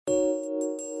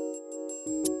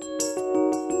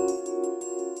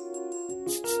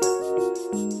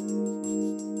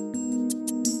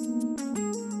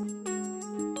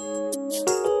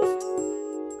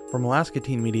Alaska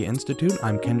Teen Media Institute,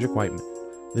 I'm Kendrick Whiteman.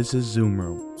 This is Zoom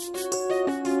Room.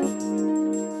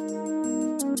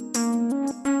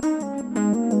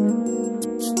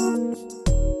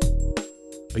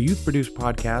 A youth-produced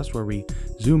podcast where we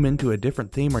zoom into a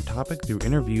different theme or topic through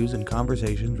interviews and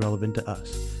conversations relevant to us,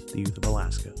 the youth of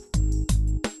Alaska.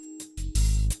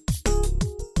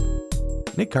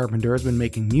 Nick Carpenter has been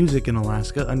making music in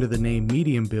Alaska under the name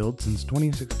Medium Build since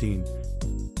 2016.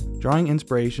 Drawing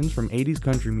inspirations from 80s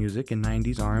country music and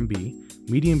 90s R&B,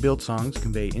 Medium Build songs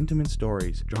convey intimate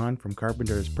stories drawn from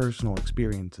Carpenter's personal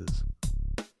experiences.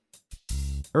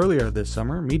 Earlier this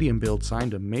summer, Medium Build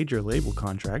signed a major label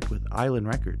contract with Island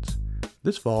Records.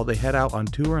 This fall, they head out on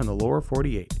tour in the lower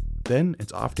 48. Then,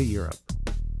 it's off to Europe.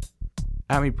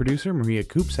 ATME producer Maria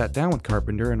Coop sat down with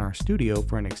Carpenter in our studio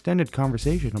for an extended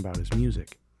conversation about his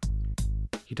music.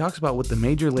 He talks about what the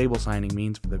major label signing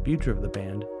means for the future of the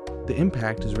band, the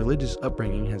impact his religious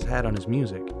upbringing has had on his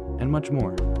music, and much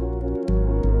more.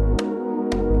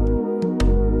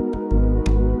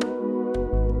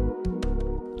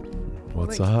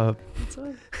 What's up? What's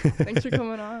up? Thanks for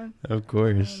coming on. Of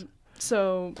course.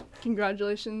 So,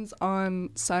 congratulations on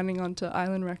signing on to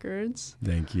Island Records.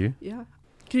 Thank you. Yeah.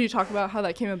 Could you talk about how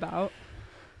that came about?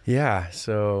 Yeah,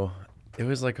 so it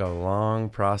was like a long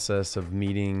process of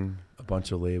meeting a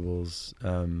bunch of labels.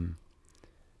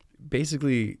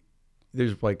 Basically,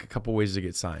 there's like a couple ways to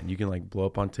get signed. You can like blow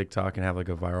up on TikTok and have like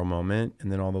a viral moment, and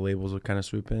then all the labels will kind of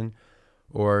swoop in.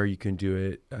 Or you can do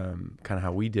it kind of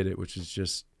how we did it, which is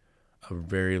just a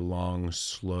very long,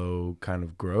 slow kind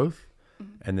of growth.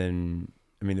 Mm-hmm. And then,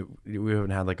 I mean, we haven't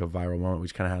had like a viral moment. We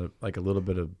just kind of had like a little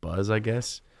bit of buzz, I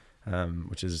guess.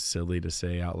 Which is silly to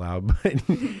say out loud, but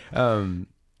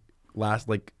last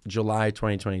like July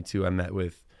 2022, I met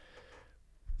with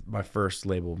my first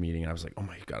label meeting. I was like, oh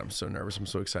my God, I'm so nervous. I'm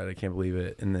so excited. I can't believe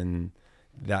it. And then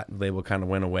that label kind of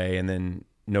went away, and then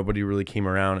nobody really came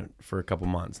around for a couple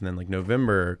months. And then like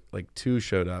November, like 2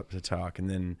 showed up to talk. And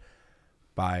then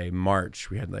by March,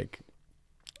 we had like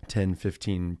 10,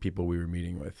 15 people we were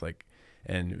meeting with, like,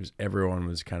 and it was, everyone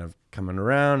was kind of coming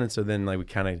around. And so then like we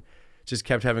kind of just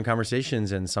kept having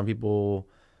conversations, and some people,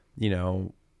 you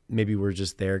know, maybe were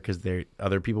just there because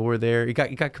other people were there. It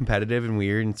got competitive and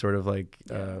weird and sort of like,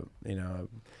 you know,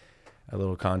 a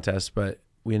little contest, but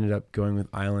we ended up going with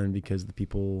Island because the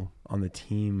people on the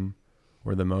team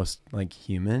were the most like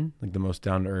human, like the most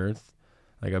down to earth.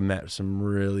 Like I met some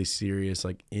really serious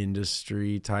like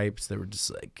industry types that were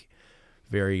just like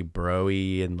very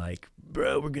bro-y and like,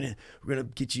 bro, we're gonna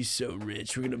get you so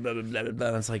rich. We're gonna blah blah blah blah blah.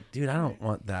 And it's like, dude, I don't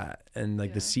want that. And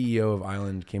like the CEO of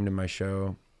Island came to my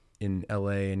show in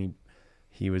LA, and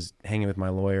he was hanging with my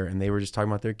lawyer, and they were just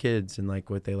talking about their kids and like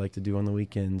what they like to do on the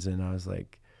weekends. And I was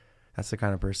like, that's the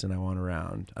kind of person I want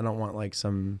around. I don't want like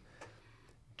some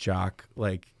jock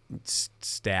like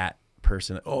stat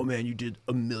person. Oh man, you did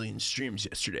 1 million streams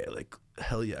yesterday. Like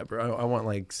hell yeah, bro. I want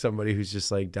like somebody who's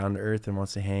just like down to earth and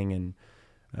wants to hang, and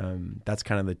that's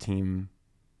kind of the team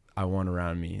I want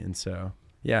around me. And so,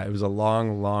 yeah, it was a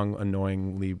long,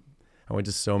 annoyingly, I went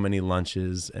to so many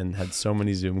lunches and had so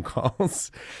many Zoom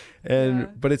calls,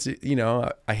 and, but it's, you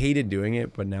know, I hated doing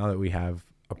it, but now that we have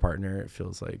a partner, it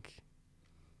feels like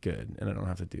good, and I don't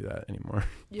have to do that anymore.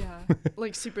 Yeah.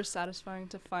 Like super satisfying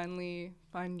to finally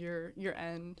find your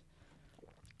end.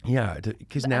 Yeah,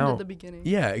 because now end at the beginning.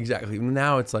 Yeah, exactly.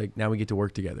 Now it's like, now we get to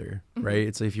work together, mm-hmm. right?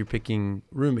 It's like if you're picking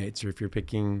roommates, or if you're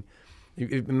picking,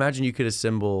 imagine you could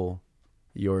assemble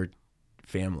your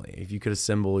family. If you could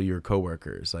assemble your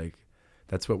coworkers, like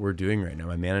that's what we're doing right now.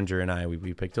 My manager and I,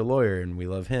 we picked a lawyer, and we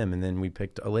love him, and then we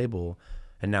picked a label,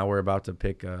 and now we're about to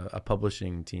pick a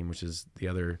publishing team, which is the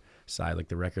other side. Like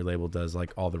the record label does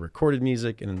like all the recorded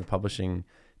music, and then the publishing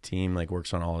team like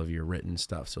works on all of your written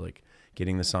stuff. So like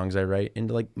getting the songs I write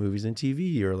into like movies and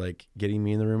TV, or like getting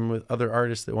me in the room with other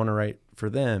artists that want to write for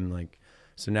them. Like,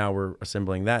 so now we're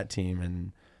assembling that team,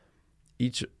 and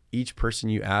each person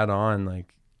you add on,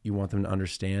 like you want them to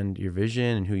understand your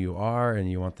vision and who you are, and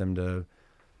you want them to,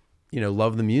 you know,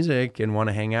 love the music and want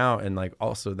to hang out. And like,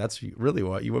 also that's really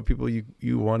what you want, people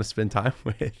you want to spend time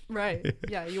with. Right.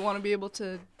 Yeah. You want to be able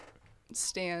to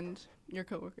stand your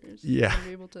coworkers. Yeah. You want to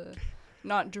be able to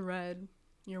not dread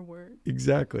your work.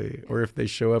 Exactly. Or if they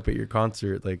show up at your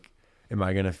concert, like, am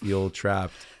I going to feel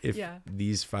trapped if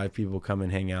these 5 people come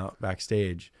and hang out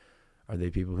backstage? Are they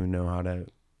people who know how to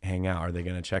hang out? Are they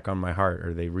going to check on my heart?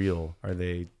 Are they real? Are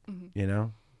they, you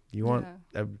know, you want,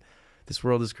 this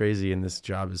world is crazy and this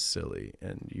job is silly,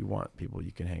 and you want people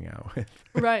you can hang out with.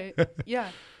 Right. Yeah.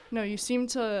 No, you seem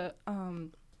to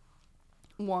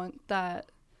want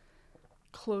that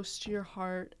close to your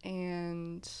heart,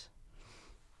 and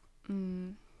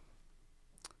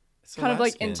kind of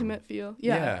like Alaskan. intimate feel.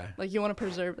 Yeah. Like you want to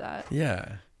preserve that.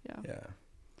 Yeah. Yeah. Yeah.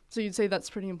 So you'd say that's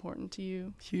pretty important to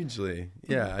you. Hugely.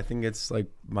 Yeah. I think it's like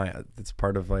it's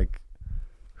part of like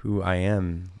who I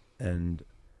am. And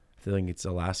I feel like it's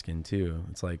Alaskan too.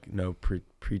 It's like no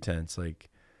pretense. Like,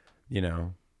 you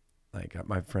know, like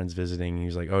my friend's visiting. And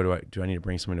he's like, oh, do I need to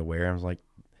bring something to wear? I was like,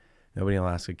 nobody in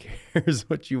Alaska cares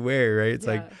what you wear, right? It's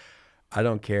like, I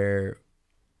don't care.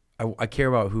 I care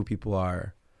about who people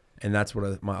are. And that's what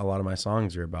a lot of my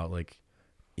songs are about, like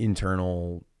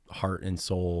internal heart and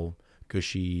soul,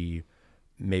 gushy,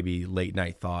 maybe late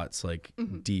night thoughts, like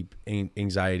deep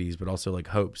anxieties, but also like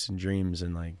hopes and dreams.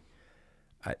 And like,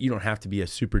 you don't have to be a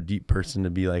super deep person to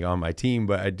be like on my team,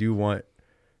 but I do want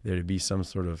there to be some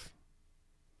sort of,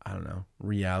 I don't know,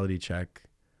 reality check.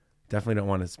 Definitely don't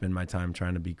want to spend my time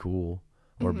trying to be cool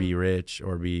or be rich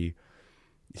or be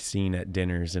seen at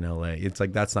dinners in LA. It's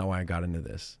like, that's not why I got into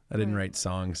this. I didn't write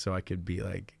songs so I could be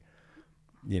like,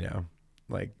 you know,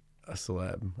 like a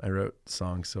celeb. I wrote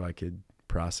songs so I could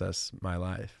process my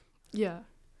life. Yeah.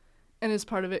 And is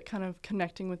part of it kind of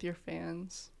connecting with your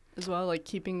fans as well, like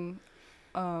keeping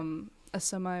a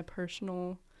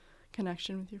semi-personal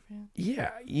connection with your fans?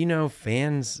 Yeah, you know,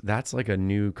 fans, that's like a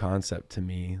new concept to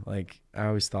me. Like, I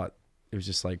always thought it was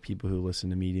just like people who listen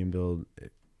to Medium Build.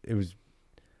 It was,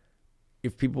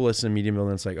 if people listen to Medium Build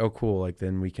and it's like, oh, cool, like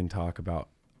then we can talk about,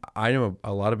 I know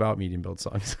a lot about Medium Build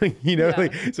songs, you know,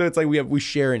 like, so it's like we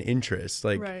share an interest.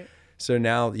 Like, so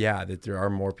now, yeah, that there are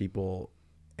more people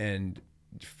and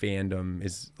fandom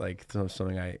is like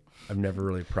something I've never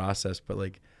really processed, but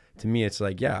like, to me, it's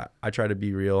like, yeah, I try to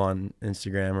be real on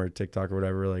Instagram or TikTok or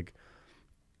whatever, like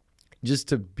just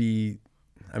to be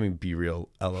real,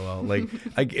 LOL. Like,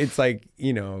 it's like,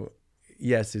 you know,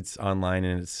 yes, it's online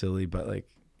and it's silly, but like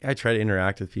I try to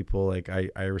interact with people. Like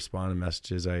I respond to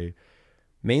messages.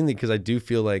 Mainly because I do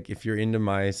feel like if you're into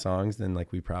my songs, then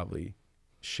like we probably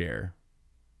share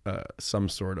some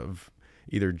sort of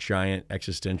either giant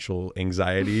existential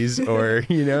anxieties or,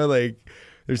 you know, like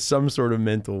there's some sort of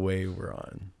mental wave we're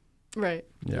on. Right.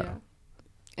 Yeah.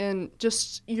 And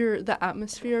just the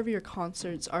atmosphere of your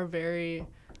concerts are very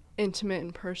intimate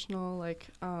and personal. Like,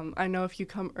 I know if you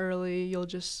come early, you'll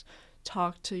just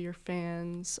talk to your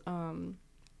fans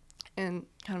and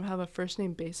kind of have a first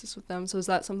name basis with them. So is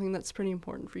that something that's pretty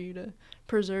important for you to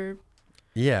preserve?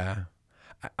 Yeah.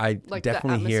 I like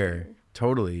definitely hear.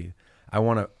 Totally. I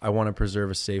want to preserve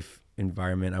a safe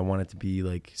environment. I want it to be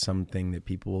like something that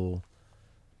people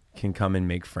can come and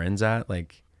make friends at.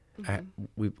 Like,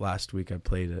 last week I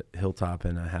played at Hilltop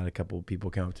and I had a couple of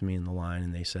people come up to me in the line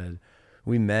and they said,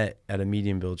 we met at a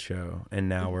Medium Build show and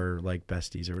now we're like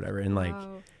besties or whatever. And like,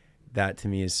 that to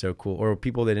me is so cool. Or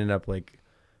people that end up like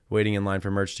waiting in line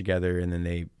for merch together and then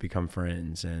they become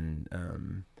friends.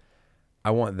 And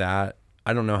I want that.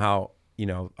 I don't know how, you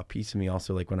know, a piece of me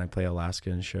also, like when I play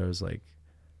Alaskan shows, like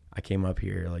I came up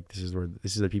here, like this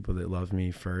is the people that loved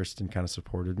me first and kind of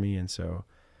supported me. And so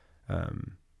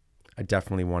I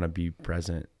definitely want to be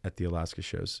present at the Alaska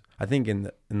shows. I think in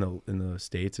the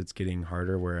States, it's getting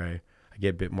harder where I get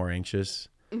a bit more anxious,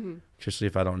 especially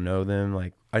if I don't know them.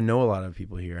 Like I know a lot of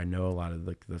people here. I know a lot of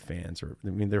like the fans, or I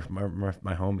mean, they're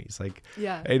my homies. Like,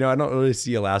 you know, I don't really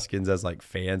see Alaskans as like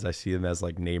fans. I see them as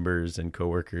like neighbors and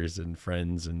coworkers and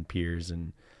friends and peers.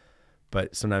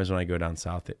 But sometimes when I go down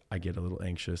south, I get a little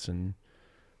anxious and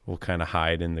we'll kind of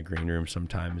hide in the green room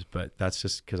sometimes, but that's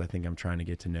just because I think I'm trying to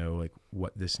get to know like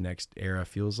what this next era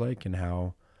feels like and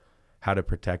how to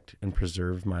protect and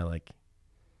preserve my like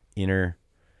inner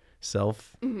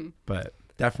self. But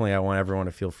definitely I want everyone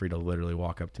to feel free to literally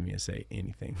walk up to me and say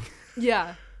anything.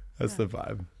 Yeah. That's the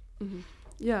vibe.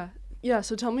 Yeah.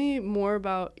 So tell me more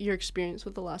about your experience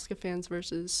with Alaska fans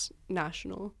versus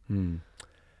national.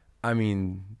 I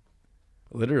mean,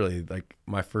 literally like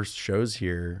my first shows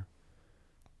here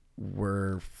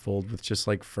were filled with just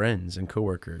like friends and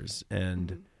coworkers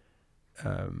and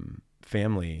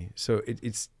family. So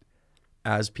it's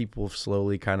as people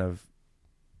slowly kind of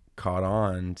caught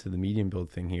on to the Medium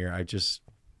Build thing here,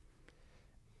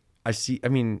 I see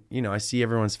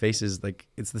everyone's faces, like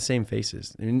it's the same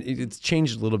faces. I mean, it's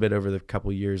changed a little bit over the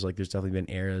couple of years. Like there's definitely been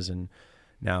eras, and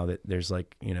now that there's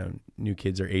like, you know, new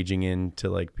kids are aging into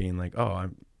like being like, oh,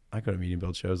 I go to Medium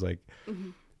Build shows. Like,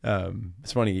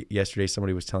 it's funny. Yesterday,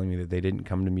 somebody was telling me that they didn't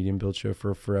come to Medium Build show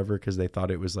for forever because they thought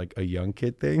it was like a young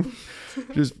kid thing.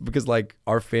 Just because like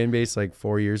our fan base, like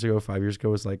 5 years ago,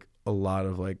 was like a lot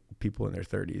of like people in their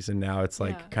 30s, and now it's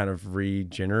like kind of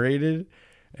regenerated.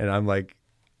 And I'm like,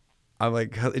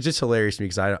 it's just hilarious to me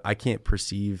because I can't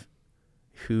perceive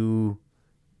who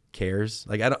cares.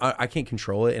 Like I can't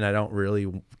control it, and I don't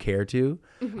really care to.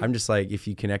 I'm just like, if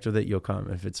you connect with it, you'll come.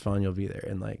 If it's fun, you'll be there.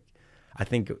 And like, I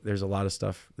think there's a lot of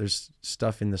stuff. There's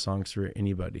stuff in the songs for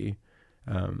anybody.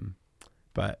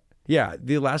 But yeah,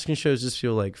 the Alaskan shows just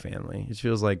feel like family. It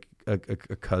feels like a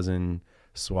cousin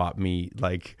swap meet,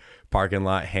 like parking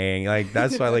lot hang. Like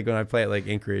that's why like when I play at like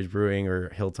Anchorage Brewing or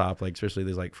Hilltop, like especially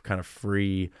there's like kind of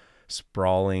free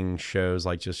sprawling shows,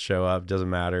 like just show up, doesn't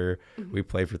matter. We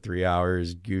play for 3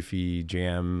 hours, goofy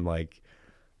jam, like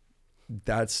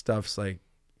that stuff's like,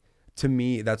 to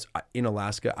me, that's in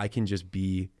Alaska, I can just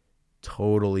be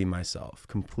totally myself,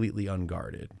 completely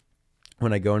unguarded.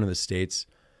 When I go into the States,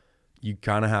 you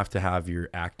kind of have to have your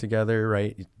act together,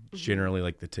 right? Generally,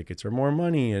 like the tickets are more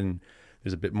money, and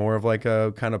there's a bit more of like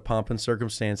a kind of pomp and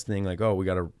circumstance thing, like, oh, we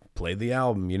got to play the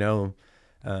album, you know?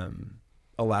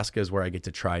 Alaska is where I get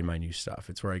to try my new stuff.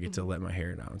 It's where I get to let my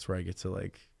hair down. It's where I get to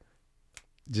like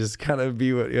just kind of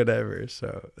be whatever.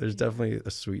 So there's definitely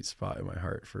a sweet spot in my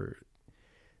heart for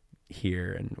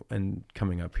here and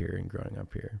coming up here and growing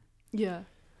up here. Yeah.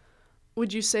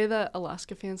 Would you say that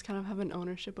Alaska fans kind of have an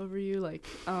ownership over you? Like,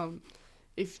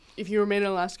 if you were made in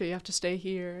Alaska, you have to stay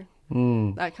here.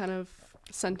 That kind of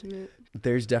sentiment.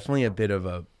 There's definitely a bit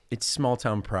of it's small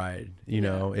town pride, you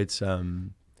know. It's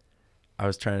I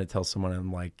was trying to tell someone,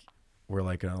 I'm like, we're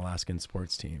like an Alaskan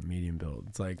sports team, medium build.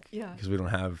 It's like, because we don't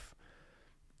have,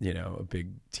 you know, a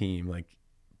big team. Like,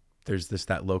 there's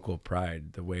that local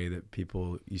pride, the way that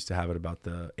people used to have it about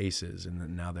the Aces, and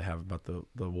then now they have about the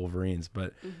Wolverines.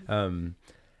 But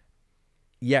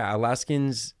yeah,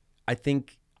 Alaskans, I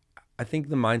think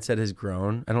the mindset has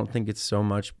grown. I don't think it's so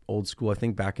much old school. I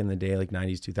think back in the day, like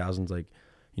 90s, 2000s, like,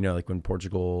 you know, like when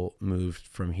Portugal moved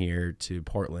from here to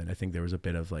Portland, I think there was a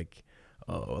bit of like,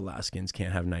 oh, Alaskans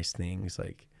can't have nice things,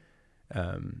 like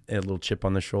a little chip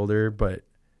on the shoulder. But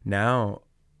now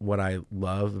what I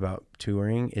love about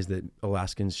touring is that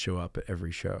Alaskans show up at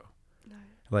every show. Nice.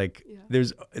 Like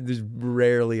there's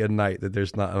rarely a night that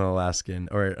there's not an Alaskan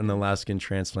or an Alaskan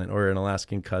transplant or an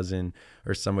Alaskan cousin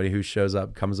or somebody who shows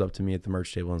up, comes up to me at the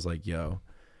merch table and is like, yo,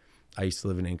 I used to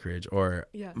live in Anchorage, or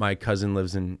my cousin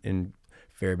lives in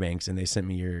Fairbanks and they sent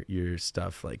me your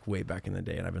stuff like way back in the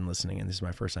day and I've been listening and this is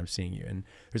my first time seeing you. And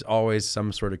there's always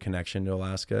some sort of connection to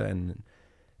Alaska, and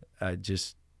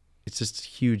it's just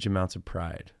huge amounts of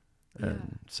pride.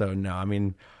 And so no, I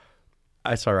mean,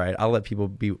 it's all right. I'll let people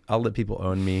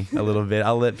own me a little bit.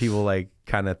 I'll let people like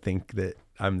kind of think that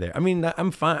I'm there. I mean,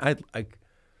 I'm fine.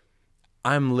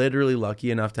 I'm literally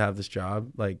lucky enough to have this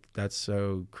job. Like, that's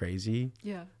so crazy.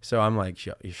 Yeah. So I'm like,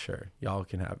 sure, you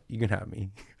can have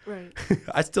me. Right.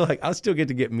 I'll still get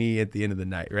to get me at the end of the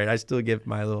night, right? I still get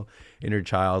my little inner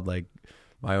child, like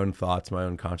my own thoughts, my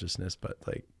own consciousness, but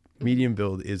like medium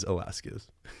build is Alaska's.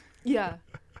 Yeah.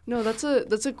 No, that's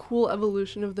a cool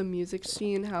evolution of the music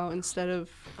scene, how instead of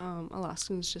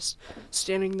Alaskans just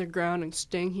standing their ground and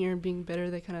staying here and being bitter,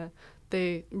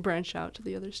 they branch out to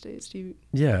the other states. Do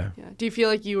you feel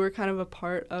like you were kind of a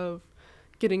part of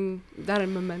getting that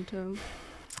in momentum?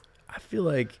 I feel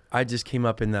like I just came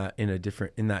up in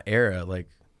that era. Like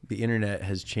the internet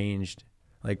has changed.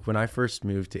 Like when I first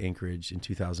moved to Anchorage in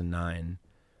 2009,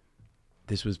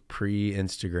 this was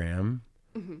pre-Instagram.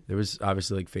 Mm-hmm. There was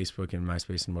obviously like Facebook and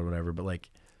MySpace and whatever, but like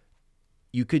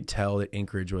you could tell that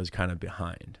Anchorage was kind of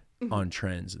behind on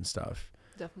trends and stuff.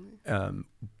 Definitely.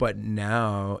 But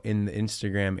now in the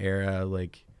Instagram era,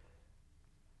 like,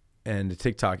 and the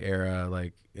TikTok era,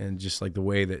 like, and just like the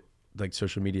way that like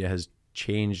social media has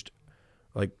changed,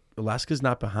 like Alaska's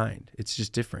not behind. It's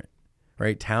just different,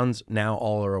 right? Towns now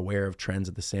all are aware of trends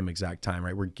at the same exact time,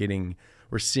 right?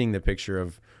 We're seeing the picture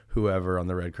of whoever on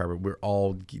the red carpet. We're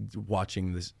all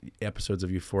watching this episodes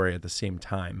of Euphoria at the same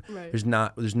time. Right. There's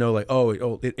no like,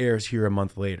 it airs here a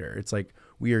month later. It's like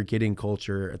we are getting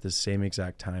culture at the same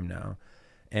exact time now.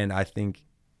 And I think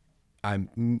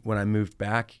when I moved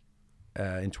back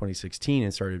in 2016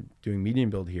 and started doing medium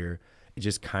build here, it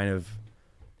just kind of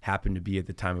happened to be at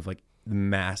the time of like the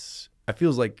mass. It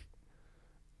feels like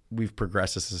we've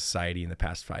progressed as a society in the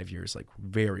past 5 years, like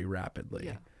very rapidly.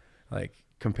 Yeah. Like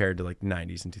compared to like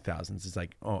 90s and 2000s, it's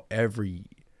like, every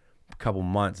couple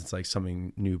months it's like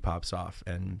something new pops off.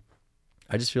 And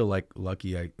I just feel like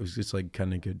lucky. It was just like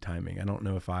kind of good timing. I don't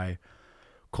know if I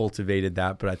cultivated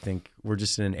that, but I think we're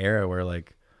just in an era where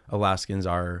like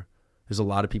there's a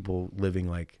lot of people living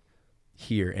like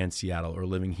here and Seattle, or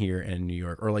living here and New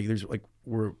York, or like there's like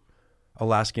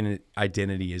Alaskan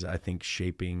identity is, I think,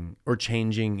 shaping or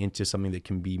changing into something that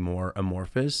can be more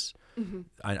amorphous. Mm-hmm.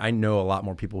 I know a lot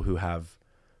more people who have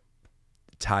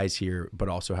ties here, but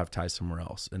also have ties somewhere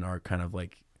else, and are kind of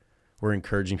like, we're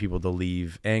encouraging people to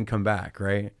leave and come back,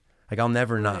 right? Like I'll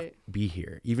never not Right. be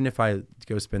here. Even if I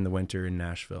go spend the winter in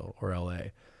Nashville or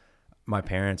LA, my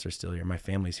parents are still here. My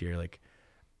family's here. Like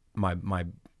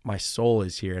my soul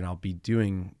is here, and I'll be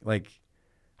doing like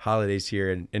holidays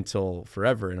here until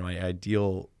forever. In my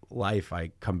ideal life,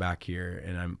 I come back here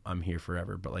and I'm here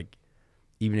forever. But like,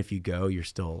 even if you go, you're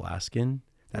still Alaskan.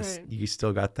 That's Right. you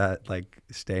still got that like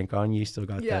stank on you. You still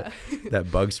got Yeah.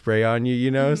 that bug spray on you,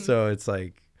 you know? Mhm. So it's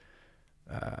like,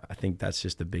 I think that's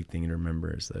just a big thing to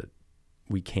remember is that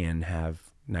we can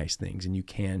have nice things and you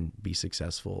can be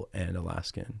successful and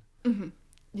Alaskan. Hmm.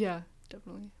 Yeah,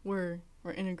 definitely. We're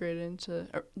integrated into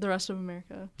the rest of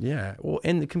America. Yeah. Well,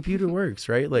 and the computer works,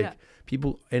 right? Like Yeah.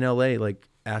 people in LA, like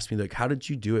ask me like, how did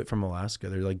you do it from Alaska?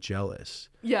 They're like jealous.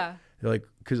 Yeah. They're like,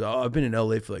 cause I've been in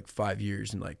LA for like 5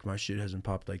 years and like my shit hasn't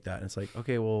popped like that. And it's like,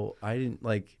 okay, well, I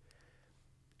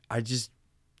just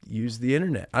use the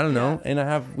internet. I don't know.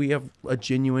 Yeah.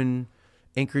 And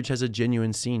Anchorage has a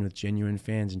genuine scene with genuine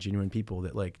fans and genuine people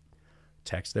that like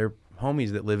text their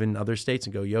homies that live in other states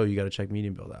and go, yo, you got to check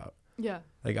Medium Build out. Yeah.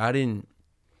 Like I didn't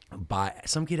buy,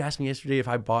 some kid asked me yesterday if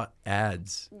I bought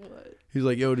ads. What? He's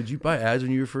like, yo, did you buy ads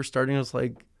when you were first starting? I was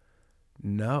like,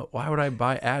 no, why would I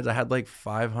buy ads? I had like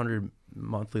 500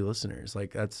 monthly listeners.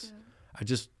 Like that's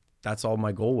all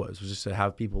my goal was just to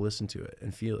have people listen to it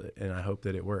and feel it. And I hope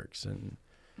that it works. And,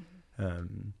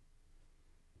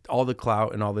 all the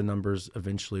clout and all the numbers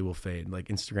eventually will fade. Like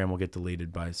Instagram will get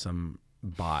deleted by some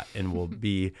bot and will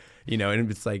be, you know, and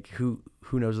it's like, who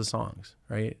knows the songs,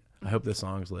 right? I hope the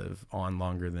songs live on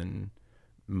longer than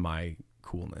my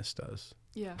coolness does.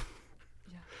 Yeah.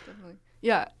 Yeah, definitely.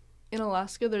 Yeah. In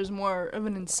Alaska, there's more of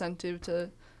an incentive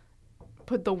to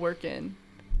put the work in.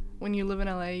 When you live in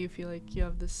LA, you feel like you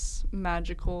have this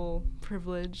magical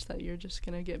privilege that you're just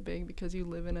going to get big because you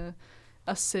live in a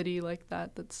city like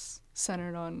that that's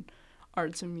centered on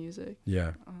arts and music.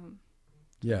 Yeah. I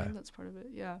Yeah. think that's part of it.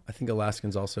 Yeah. I think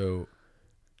Alaskans also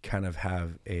kind of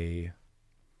have I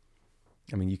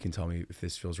mean, you can tell me if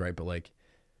this feels right, but like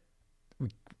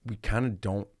we kind of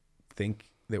don't think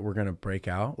that we're going to break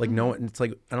out. Like no one, it's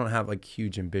like, I don't have like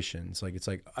huge ambitions. Like, it's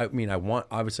like, I mean,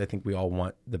 obviously I think we all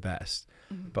want the best,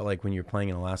 but like when you're playing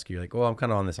in Alaska, you're like, well, I'm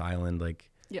kind of on this island. Like,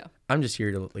 Yeah. I'm just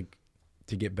here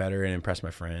to get better and impress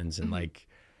my friends. And like,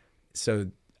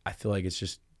 so I feel like it's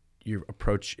just, your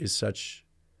approach is such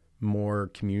more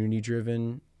community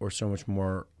driven or so much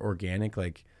more organic.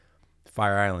 Like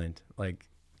Fire Island, like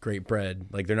great bread.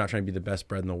 Like they're not trying to be the best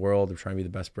bread in the world. They're trying to be the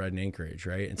best bread in Anchorage.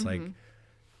 Right. It's like,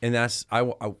 and that's, I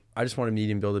just wanted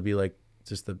Medium Build to be like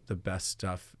just the best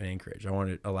stuff in Anchorage. I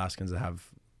wanted Alaskans to have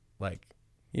like,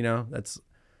 you know, that's,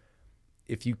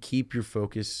 if you keep your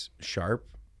focus sharp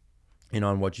and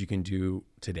on what you can do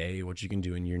today, what you can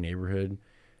do in your neighborhood,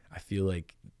 I feel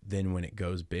like then when it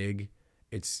goes big,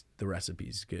 it's the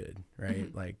recipe's good,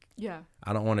 right? Like, Yeah.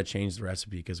 I don't want to change the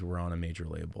recipe because we're on a major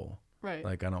label. Right.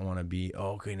 Like, I don't want to be,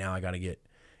 oh, okay, now I got to get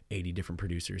 80 different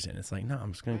producers in. It's like, no,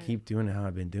 I'm just going Right. to keep doing it how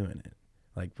I've been doing it,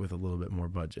 like with a little bit more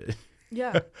budget.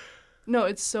 Yeah. No,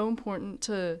 it's so important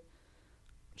to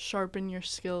sharpen your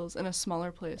skills in a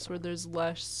smaller place where there's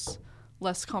less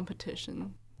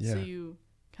competition. Yeah. So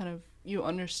you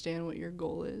understand what your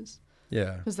goal is.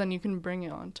 Yeah. Because then you can bring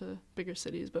it on to bigger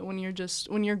cities. But when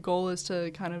your goal is to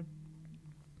kind of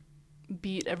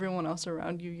beat everyone else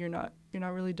around you, you're not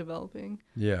really developing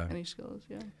Yeah. any skills.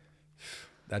 Yeah.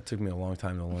 That took me a long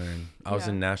time to learn. I was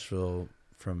Yeah. in Nashville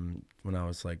from when I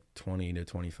was like 20 to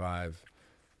 25.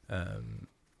 And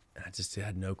I just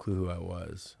had no clue who I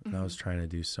was. And I was trying to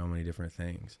do so many different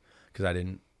things because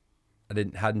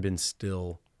hadn't been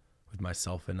still with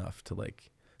myself enough to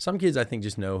like, some kids I think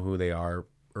just know who they are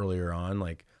earlier on.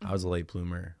 Like I was a late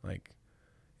bloomer, like,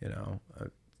 you know,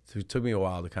 so it took me a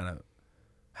while to kind of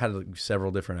had like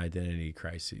several different identity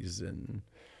crises and,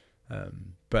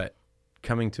 but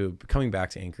coming back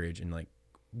to Anchorage and like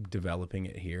developing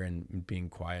it here and being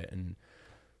quiet and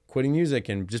quitting music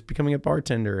and just becoming a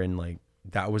bartender, and like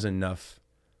that was enough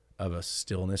of a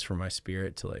stillness for my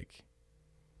spirit to like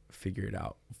figure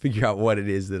out what it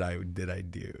is that I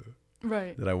do,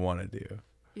 Right. that I want to do.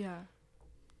 Yeah.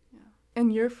 Yeah.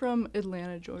 And you're from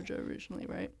Atlanta, Georgia originally,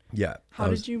 right? Yeah. How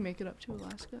did you make it up to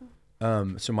Alaska?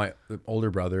 So my older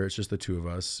brother, it's just the two of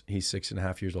us. He's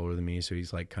 6.5 years older than me. So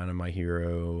he's like kind of my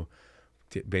hero.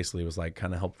 Basically was like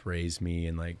kind of helped raise me,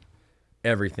 and like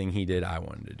everything he did, I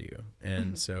wanted to do.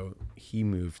 And so he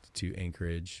moved to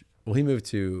Anchorage. Well, he moved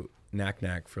to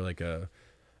Naknek for like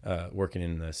working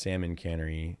in the salmon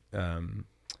cannery,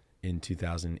 in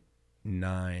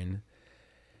 2009.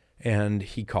 And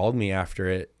he called me after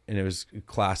it, and it was a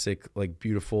classic, like,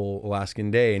 beautiful Alaskan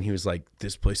day. And he was like,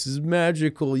 "This place is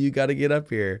magical. You got to get up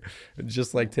here."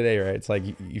 Just like today, right? It's like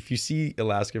if you see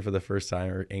Alaska for the first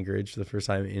time, or Anchorage for the first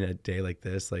time in a day like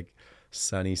this, like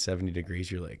sunny 70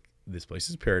 degrees, you're like, this place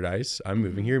is paradise. I'm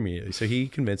moving here immediately. So he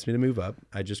convinced me to move up.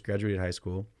 I just graduated high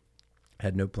school,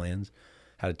 had no plans,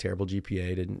 had a terrible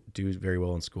GPA, didn't do very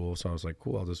well in school. So I was like,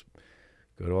 cool, I'll just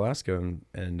go to Alaska.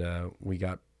 And we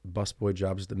got busboy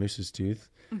jobs at the Moose's Tooth.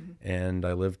 And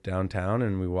I lived downtown,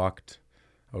 and I would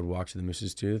walk to the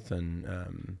Moose's Tooth.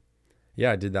 And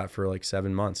I did that for like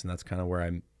 7 months. And that's kind of where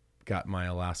I got my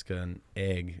Alaskan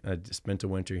egg. I spent a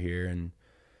winter here, and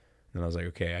then I was like,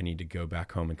 okay, I need to go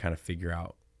back home and kind of figure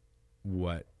out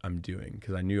what I'm doing,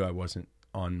 because I knew I wasn't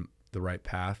on the right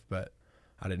path, but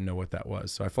I didn't know what that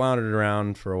was. So I floundered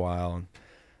around for a while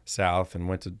south and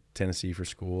went to Tennessee for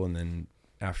school. And then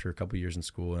after a couple of years in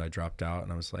school, and I dropped out,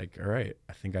 and I was like, all right,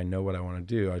 I think I know what I want to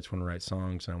do. I just want to write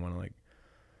songs, and I want to like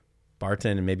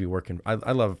bartend and maybe work in,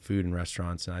 I love food and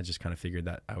restaurants. And I just kind of figured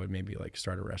that I would maybe like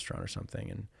start a restaurant or something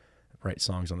and write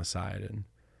songs on the side. And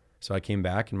so I came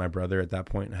back, and my brother at that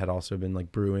point had also been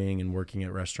like brewing and working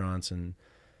at restaurants. And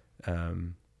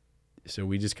so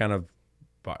we just kind of,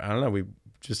 I don't know, we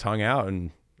just hung out, and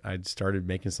I started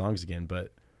making songs again.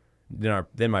 But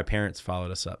then my parents followed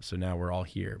us up. So now we're all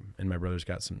here, and my brother's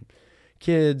got some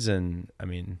kids. And I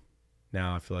mean,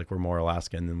 now I feel like we're more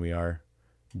Alaskan than we are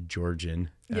Georgian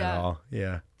at all.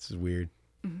 Yeah. This is weird.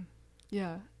 Mm-hmm.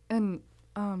 Yeah. And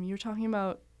you're talking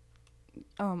about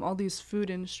all these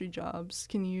food industry jobs.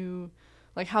 Can you,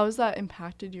 like, how has that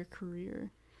impacted your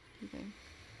career, do you think?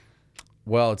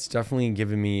 Well, it's definitely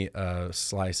given me a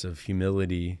slice of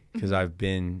humility, because I've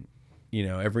been,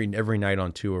 every night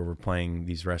on tour, we're playing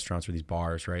these restaurants or these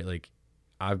bars, right? Like,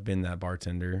 I've been that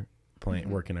bartender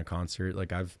working a concert.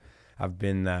 Like, I've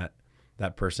been that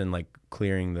person, like,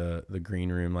 clearing the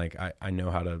green room. Like, I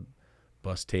know how to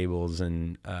bus tables,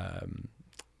 and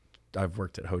I've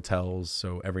worked at hotels.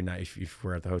 So every night, if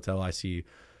we're at the hotel, I see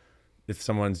if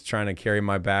someone's trying to carry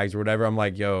my bags or whatever, I'm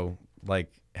like, yo,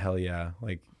 like, hell yeah,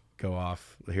 like, go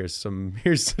off. Here's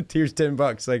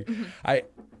 $10. Like,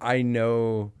 I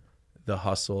know the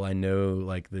hustle. I know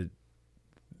like the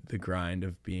grind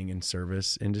of being in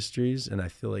service industries. And I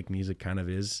feel like music kind of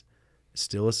is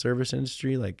still a service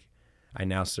industry. Like, I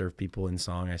now serve people in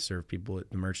song. I serve people at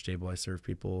the merch table. I serve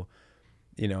people,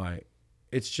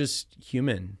 it's just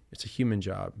human. It's a human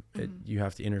job. You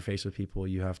have to interface with people.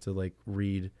 You have to like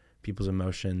read people's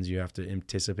emotions. You have to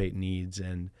anticipate needs.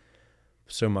 And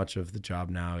so much of the job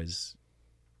now is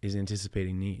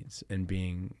anticipating needs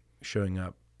and showing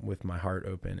up with my heart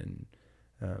open.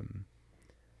 And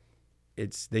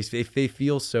they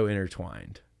feel so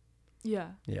intertwined.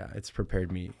 Yeah. Yeah. It's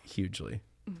prepared me hugely.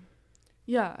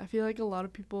 Yeah. I feel like a lot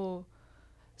of people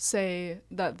say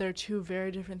that they're two very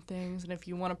different things. And if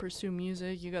you want to pursue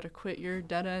music, you got to quit your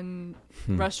dead end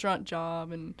restaurant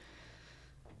job and,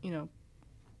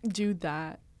 do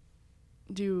that,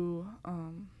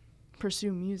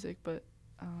 pursue music. But,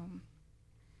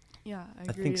 yeah, I agree.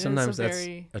 I think sometimes that's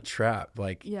a trap.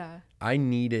 Like, yeah,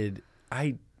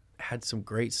 I had some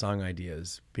great song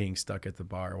ideas being stuck at the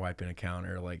bar, wiping a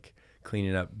counter, like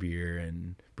cleaning up beer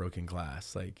and broken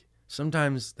glass. Like,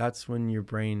 sometimes that's when your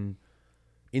brain,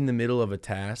 in the middle of a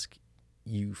task,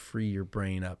 you free your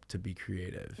brain up to be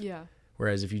creative. Yeah.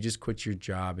 Whereas if you just quit your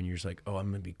job and you're just like, oh, I'm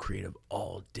going to be creative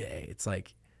all day. It's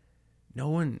like, no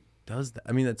one does that.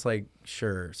 I mean, that's like,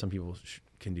 sure, some people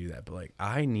can do that, but like,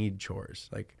 I need chores.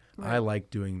 Like, right. I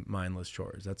like doing mindless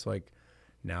chores. That's like,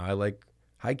 now I like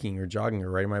hiking or jogging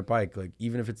or riding my bike. Like,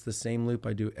 even if it's the same loop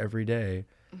I do every day,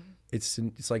 it's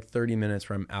like 30 minutes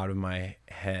where I'm out of my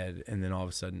head, and then all of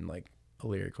a sudden, like, a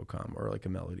lyric will come, or like a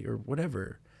melody or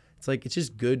whatever. It's like, it's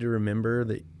just good to remember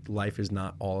that life is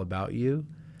not all about you.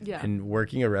 Yeah. And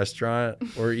working a restaurant,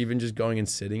 or even just going and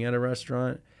sitting at a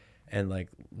restaurant and like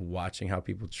watching how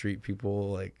people treat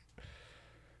people, like,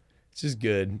 it's just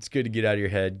good. It's good to get out of your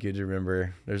head. Good to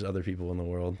remember there's other people in the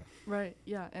world. Right.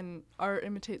 Yeah. And art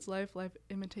imitates life. Life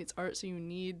imitates art. So you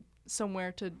need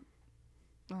somewhere to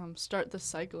start the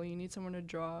cycle. You need somewhere to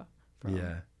draw from.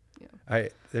 Yeah.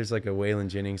 There's like a Waylon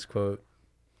Jennings quote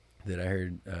that I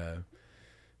heard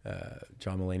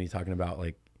John Mulaney talking about,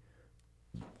 like,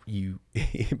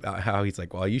 about how he's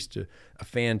like, well, a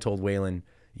fan told Waylon,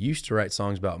 you used to write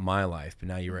songs about my life, but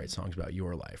now you write songs about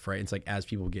your life, right? It's like, as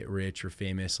people get rich or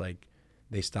famous, like,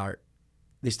 they stop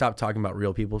talking about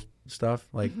real people stuff,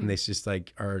 like, and they just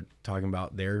like are talking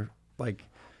about their, like,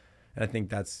 and I think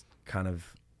that's kind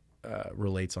of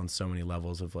relates on so many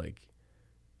levels of like,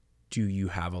 do you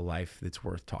have a life that's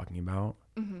worth talking about?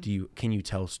 Can you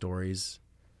tell stories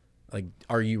like,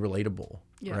 are you relatable,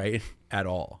 Yeah. right? At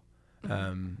all.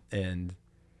 And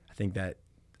I think that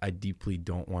I deeply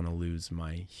don't want to lose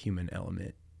my human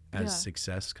element as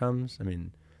success comes. I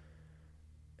mean,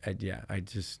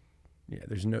 there's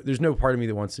no part of me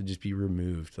that wants to just be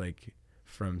removed like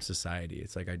from society.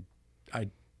 It's like I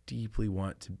deeply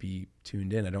want to be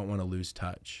tuned in. I don't want to lose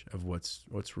touch of what's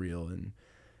real. And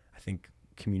I think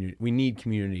we need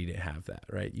community to have that,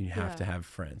 right? You have to have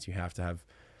friends. You have to have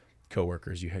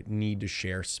coworkers. You need to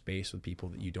share space with people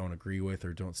that you don't agree with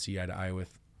or don't see eye to eye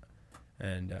with.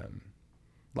 And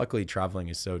luckily, traveling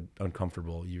is so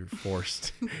uncomfortable. You're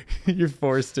forced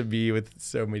to be with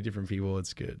so many different people.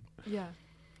 It's good. Yeah.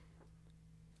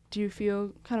 Do you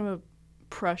feel kind of a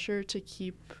pressure to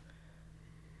keep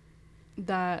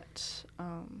that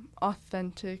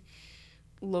authentic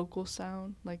local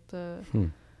sound, like the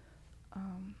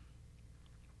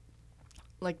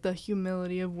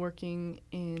humility of working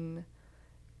in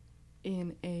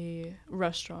a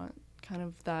restaurant, kind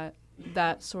of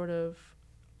that sort of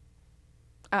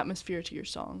atmosphere to your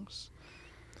songs,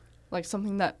 like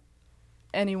something that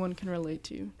anyone can relate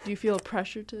to? Do you feel a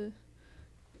pressure to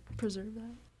preserve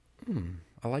that?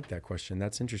 I like that question.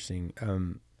 That's interesting.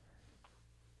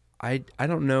 I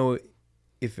don't know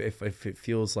if it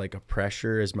feels like a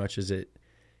pressure as much as it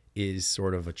is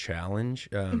sort of a challenge.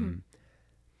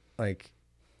 Like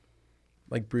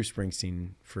Bruce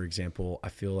Springsteen, for example, I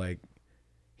feel like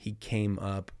he came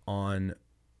up on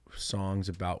songs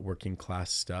about working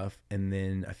class stuff, and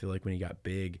then I feel like when he got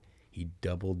big, he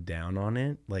doubled down on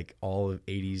it. Like all of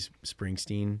 80s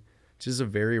Springsteen, just a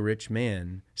very rich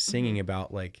man singing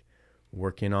about like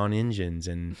working on engines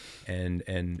and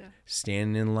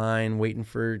standing in line waiting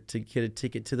to get a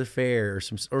ticket to the fair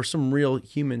or some real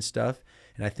human stuff.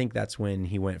 And I think that's when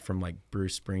he went from like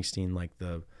Bruce Springsteen, like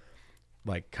the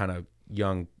like kind of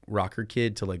young rocker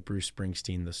kid, to like Bruce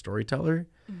Springsteen, the storyteller.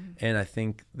 And I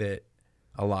think that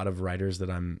a lot of writers that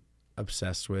I'm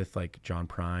obsessed with, like John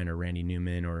Prine or Randy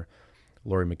Newman or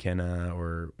Laurie McKenna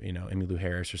or, Emmylou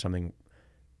Harris or something,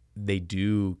 they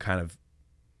do kind of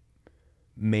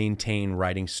maintain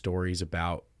writing stories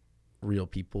about real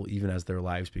people, even as their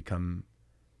lives become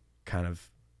kind of,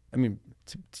 I mean,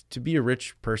 to be a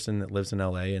rich person that lives in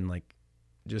LA and like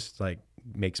just like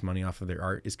makes money off of their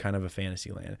art is kind of a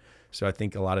fantasy land. So I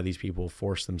think a lot of these people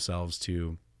force themselves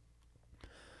to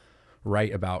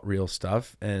write about real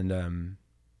stuff. And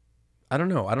I don't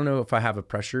know if I have a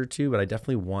pressure to, but I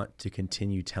definitely want to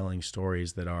continue telling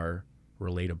stories that are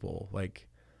relatable. Like,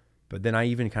 but then I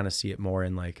even kind of see it more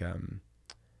in like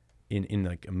in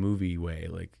like a movie way.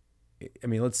 Like, I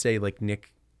mean, let's say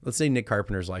Nick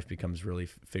Carpenter's life becomes really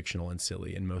fictional and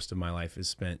silly, and most of my life is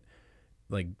spent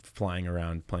like flying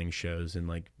around playing shows and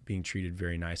like being treated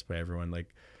very nice by everyone.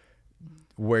 Like,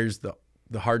 where's the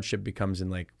hardship becomes in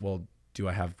like, well, do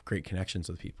I have great connections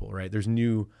with people, right?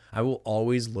 I will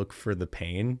always look for the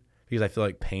pain because I feel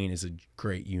like pain is a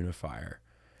great unifier.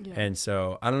 Yeah. And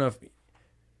so I don't know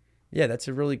that's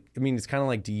it's kind of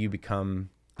like, do you become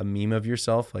a meme of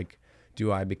yourself? Like,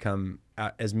 do I become,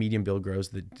 as Medium Build grows,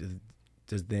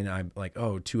 does then I'm like,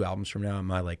 2 albums from now,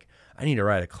 am I like, I need to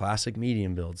write a classic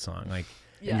Medium Build song? Like,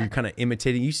 and you're kind of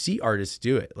imitating, you see artists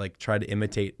do it, like try to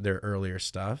imitate their earlier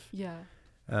stuff. Yeah.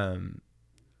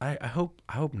 I hope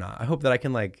not. I hope that I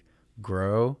can like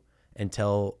grow and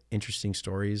tell interesting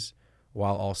stories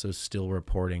while also still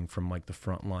reporting from like the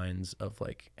front lines of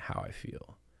like how I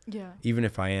feel. Yeah. Even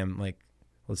if I am like,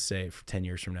 let's say for 10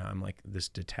 years from now, I'm like this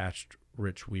detached,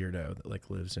 rich weirdo that like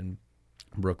lives in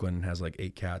Brooklyn and has like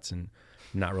 8 cats and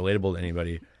not relatable to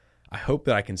anybody. I hope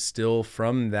that I can still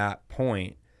from that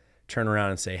point turn around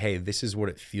and say, hey, this is what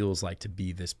it feels like to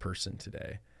be this person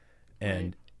today.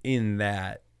 And in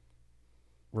that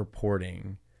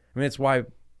reporting, I mean, it's why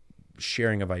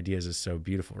sharing of ideas is so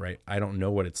beautiful, right? I don't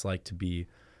know what it's like to be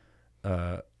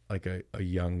like a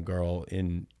young girl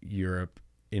in Europe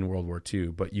in World War II,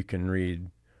 but you can read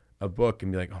a book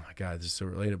and be like, oh my God, this is so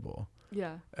relatable.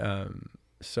 Yeah.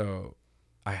 So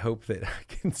I hope that I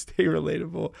can stay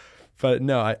relatable, but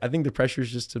no, I think the pressure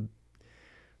is just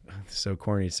it's so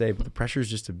corny to say, but the pressure is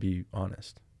just to be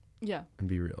honest. Yeah. And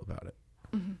be real about it.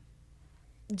 Mm-hmm.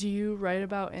 Do you write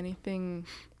about anything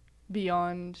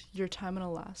beyond your time in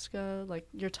Alaska, like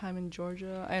your time in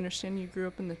Georgia? I understand you grew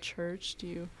up in the church.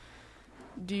 Do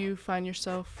you find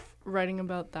yourself writing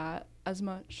about that as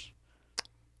much?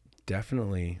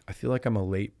 Definitely. I feel like I'm a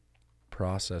late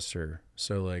processor.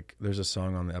 So like there's a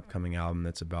song on the upcoming album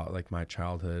that's about like my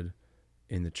childhood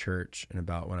in the church and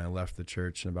about when I left the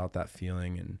church and about that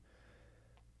feeling, and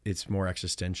it's more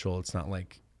existential. It's not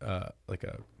like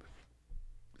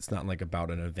it's not like about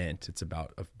an event. It's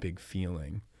about a big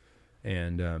feeling.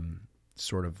 and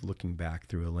sort of looking back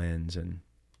through a lens, and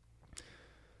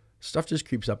stuff just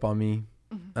creeps up on me.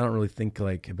 I don't really think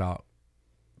like about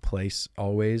place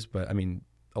always, but I mean,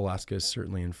 Alaska has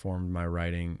certainly informed my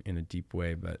writing in a deep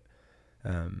way, but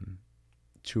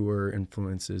tour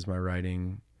influences my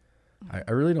writing.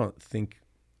 I really don't think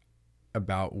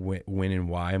about when and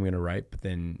why I'm going to write, but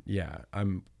then, yeah,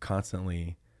 I'm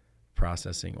constantly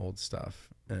processing old stuff,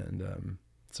 and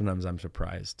sometimes I'm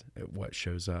surprised at what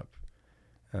shows up.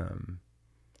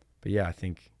 But yeah, I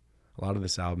think a lot of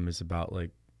this album is about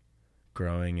like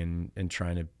growing and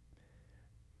trying to,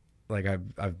 like,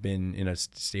 I've been in a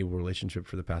stable relationship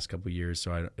for the past couple of years,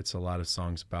 so it's a lot of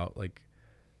songs about like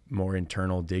more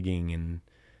internal digging, and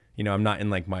you know, I'm not in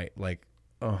like my like,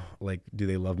 oh, like, do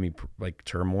they love me like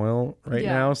turmoil right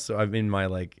now? So I'm in my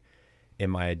like,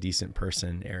 am I a decent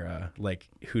person era? Like,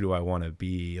 who do I want to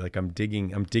be? Like, I'm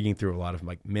digging through a lot of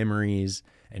like memories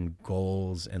and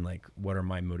goals and like, what are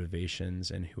my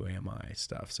motivations and who am I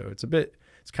stuff. So it's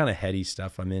kind of heady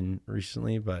stuff I'm in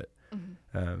recently, but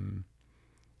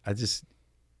I just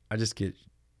get,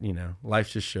 you know, life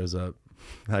just shows up.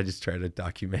 I just try to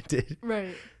document it.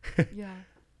 Right. Yeah.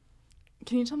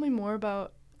 Can you tell me more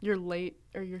about your late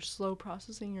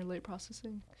processing?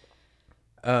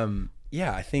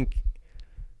 Yeah, I think,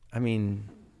 I mean,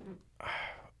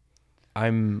 I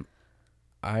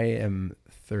am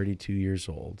 32 years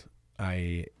old.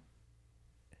 But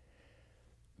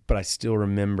I still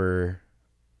remember,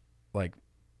 like,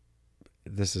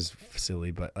 this is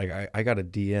silly, but like I got a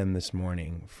DM this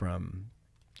morning from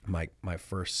my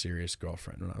first serious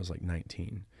girlfriend when I was like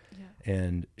 19. Yeah.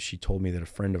 And she told me that a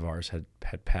friend of ours had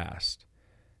passed,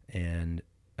 and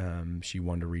she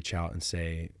wanted to reach out and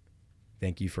say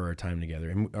thank you for our time together.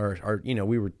 And our you know,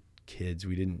 we were kids.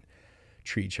 We didn't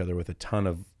treat each other with a ton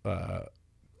of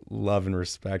love and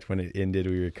respect. When it ended,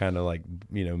 we were kind of like,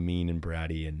 you know, mean and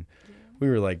bratty, and we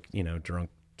were like, you know,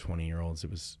 drunk 20-year-olds. It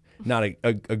was not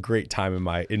a great time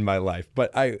in my life,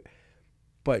 but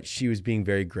she was being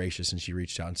very gracious, and she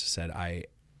reached out and said, I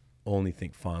only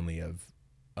think fondly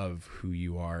of who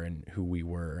you are and who we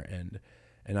were, and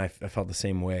I felt the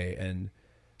same way. And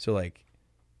so like,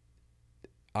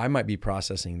 I might be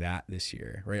processing that this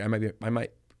year, right? I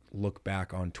might look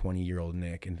back on 20-year-old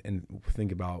Nick and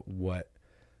think about what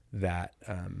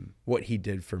he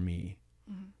did for me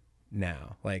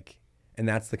now, like, and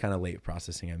that's the kind of late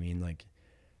processing. I mean, like,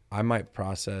 I might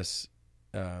process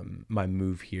my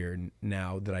move here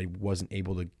now that I wasn't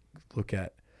able to look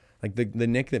at, like, the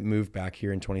Nick that moved back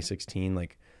here in 2016,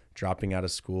 like dropping out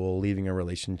of school, leaving a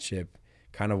relationship,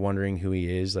 kind of wondering who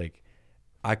he is. Like,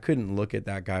 I couldn't look at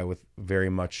that guy with very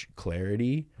much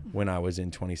clarity when I was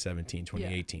in 2017,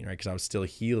 2018, right? Because I was still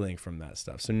healing from that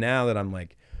stuff. So now that I'm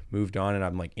like moved on and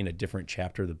I'm like in a different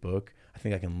chapter of the book, I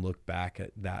think I can look back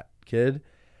at that kid,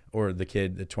 or the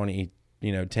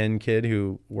 2010 kid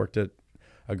who worked at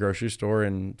a grocery store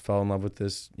and fell in love with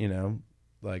this, you know,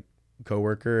 like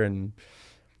coworker, and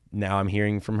now I'm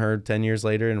hearing from her 10 years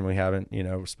later and we haven't, you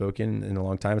know, spoken in a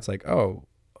long time. It's like, oh,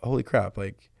 holy crap.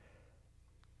 Like,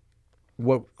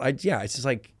 it's just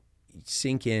like,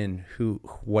 sink in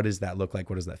what does that look like?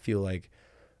 What does that feel like?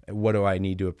 What do I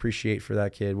need to appreciate for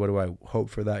that kid? What do I hope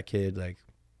for that kid? Like,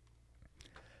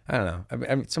 I don't know.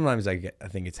 I mean, sometimes I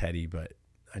think it's heady, but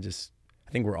I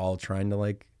think we're all trying to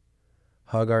like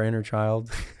hug our inner child.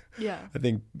 Yeah. I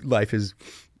think life is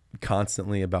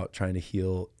constantly about trying to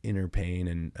heal inner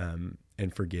pain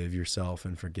and forgive yourself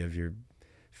and forgive your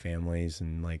families,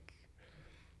 and like,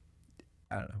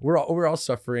 I don't know. We're all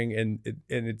suffering, and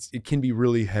it can be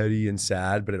really heady and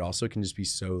sad, but it also can just be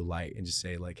so light and just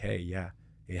say like, hey, yeah,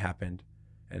 it happened,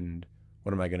 and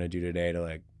what am I gonna do today to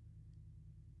like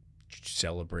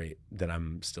celebrate that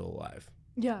I'm still alive?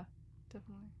 Yeah,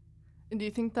 definitely. And do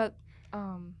you think that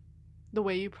the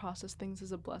way you process things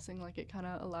is a blessing? Like, it kind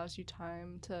of allows you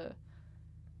time to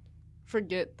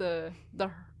forget the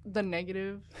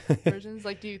negative versions.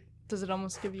 Like, does it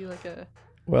almost give you like a...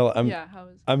 Well,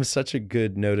 I'm such a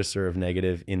good noticer of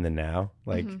negative in the now.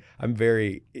 Like, I'm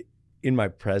very, in my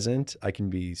present, I can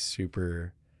be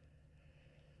super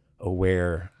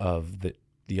aware of the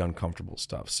uncomfortable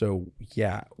stuff. So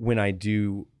yeah, when I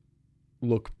do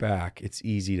look back, it's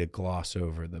easy to gloss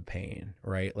over the pain,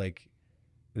 right? Like,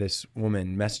 this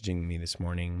woman messaging me this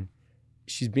morning,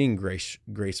 she's being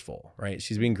graceful, right?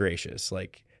 She's being gracious,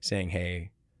 like saying,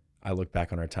 hey, I look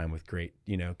back on our time with great,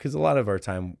 you know, because a lot of our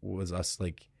time was us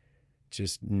like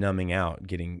just numbing out,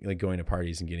 getting like going to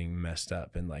parties and getting messed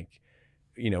up. And like,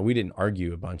 you know, we didn't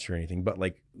argue a bunch or anything, but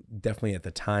like definitely at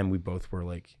the time we both were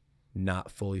like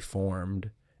not fully formed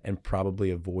and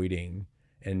probably avoiding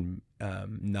and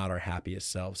not our happiest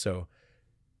self. So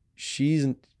she's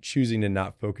choosing to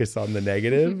not focus on the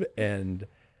negative. And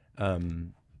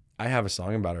I have a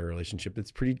song about our relationship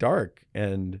that's pretty dark,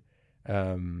 and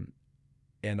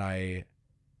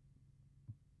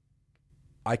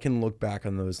I can look back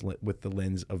on those with the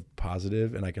lens of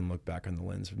positive, and I can look back on the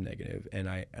lens of negative, and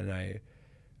I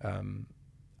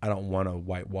don't want to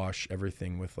whitewash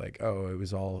everything with like, oh, it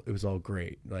was all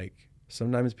great. Like,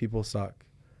 sometimes people suck.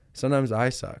 Sometimes I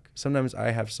suck. Sometimes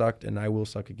I have sucked, and I will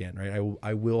suck again, right?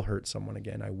 I will hurt someone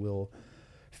again. I will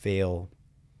fail.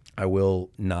 I will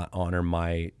not honor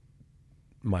my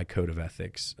code of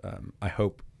ethics. I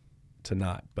hope to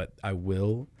not, but I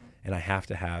will, and I have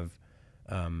to have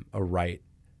a right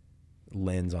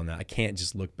lens on that. I can't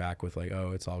just look back with like,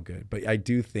 oh, it's all good. But I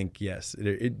do think, yes,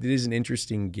 it is an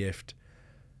interesting gift,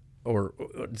 or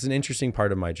it's an interesting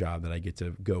part of my job that I get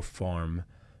to go farm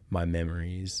my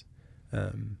memories.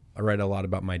 I write a lot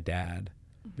about my dad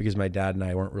because my dad and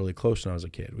I weren't really close when I was a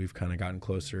kid. We've kind of gotten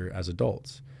closer as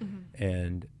adults. Mm-hmm.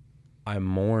 And I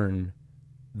mourn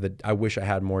I wish I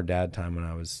had more dad time when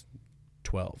I was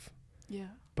 12. Yeah.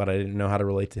 But I didn't know how to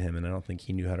relate to him, and I don't think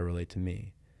he knew how to relate to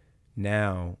me.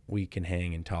 Now we can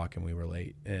hang and talk and we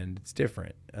relate, and it's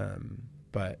different.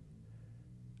 But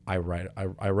I write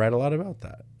a lot about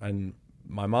that. And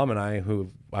my mom and I,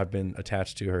 who I've been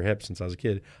attached to her hip since I was a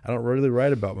kid, I don't really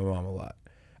write about my mom a lot.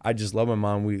 I just love my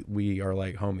mom. We are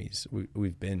like homies.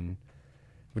 We've been,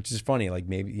 which is funny. Like,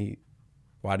 maybe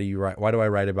why do I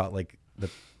write about like the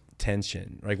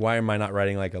tension? Like, why am I not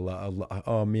writing like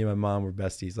oh, me and my mom were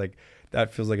besties? Like,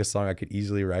 that feels like a song I could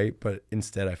easily write, but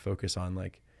instead I focus on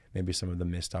like maybe some of the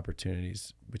missed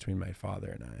opportunities between my father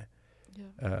and I.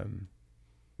 Yeah.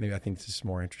 Maybe I think this is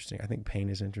more interesting. I think pain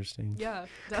is interesting. Yeah,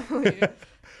 definitely.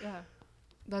 Yeah.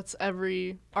 That's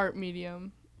every art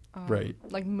medium. Right.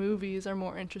 Like, movies are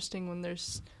more interesting when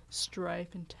there's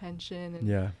strife and tension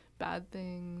and bad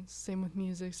things. Same with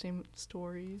music, same with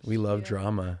stories. We love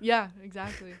drama. Yeah,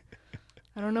 exactly.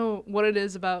 I don't know what it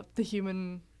is about the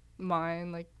human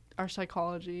mind, like our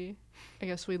psychology. I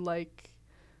guess we like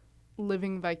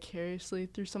living vicariously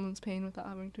through someone's pain without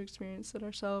having to experience it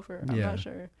ourselves, or I'm not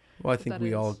sure. Well, I think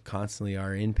we all constantly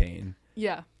are in pain.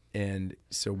 Yeah. And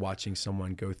so watching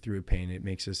someone go through pain, it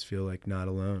makes us feel like not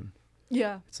alone.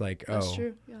 Yeah. It's like, that's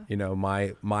true. Yeah. You know,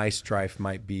 my strife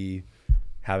might be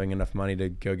having enough money to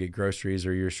go get groceries,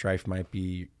 or your strife might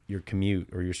be your commute,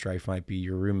 or your strife might be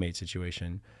your roommate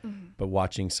situation. Mm-hmm. But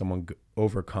watching someone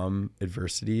overcome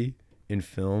adversity in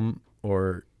film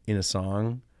or in a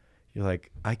song, you're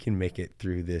like, I can make it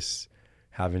through this,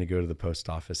 having to go to the post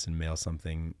office and mail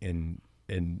something and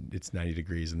it's 90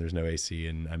 degrees and there's no AC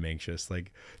and I'm anxious.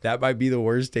 Like, that might be the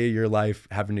worst day of your life,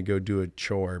 having to go do a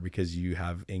chore because you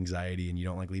have anxiety and you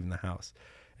don't like leaving the house.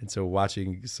 And so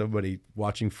watching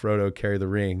Frodo carry the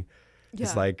ring,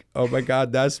 it's like, oh my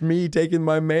God, that's me taking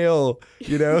my mail,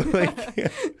 you know? Like,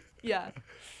 yeah,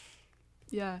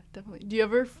 definitely. Do you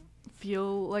ever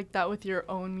feel like that with your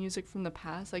own music from the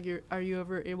past? Like, are you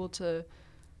ever able to,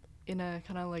 in a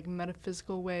kind of like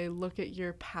metaphysical way, look at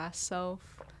your past self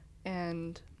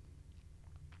and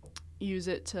use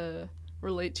it to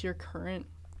relate to your current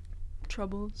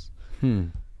troubles?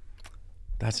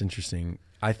 That's interesting.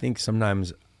 I think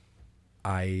sometimes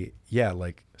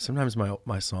sometimes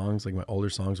my songs, like my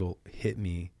older songs, will hit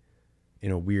me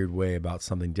in a weird way about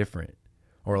something different.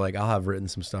 Or like, I'll have written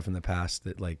some stuff in the past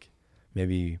that like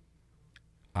maybe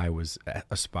I was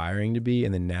aspiring to be,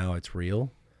 and then now it's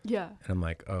real. Yeah. And I'm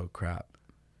like, oh crap.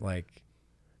 Like,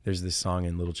 there's this song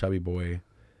in Little Chubby Boy.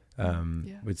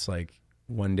 It's like,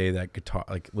 one day that guitar,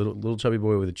 like little chubby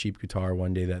boy with a cheap guitar,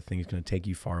 one day that thing's going to take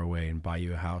you far away and buy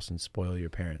you a house and spoil your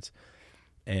parents.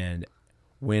 And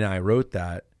when I wrote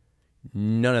that,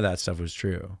 none of that stuff was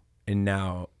true. And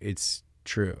now it's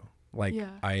true. Like,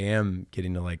 I am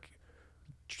getting to like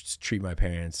treat my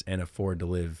parents and afford to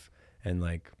live. And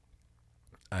like,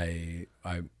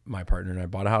 my partner and I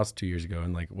bought a house 2 years ago,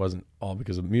 and like, it wasn't all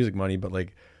because of music money, but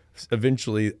like,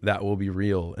 eventually that will be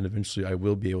real, and eventually I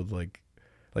will be able to like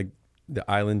the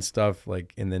island stuff,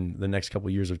 like, and then the next couple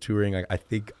of years of touring, I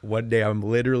think one day I'm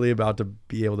literally about to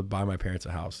be able to buy my parents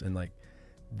a house, and like,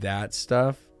 that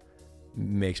stuff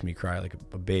makes me cry like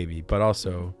a baby. But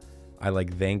also I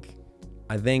thank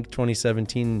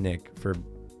 2017 Nick for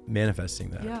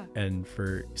manifesting that, and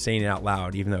for saying it out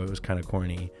loud, even though it was kind of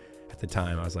corny at the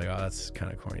time. I was like, oh, that's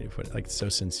kind of corny to put it, like, it's so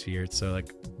sincere, it's so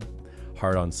like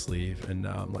hard on sleeve. And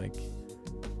now I'm like,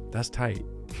 that's tight.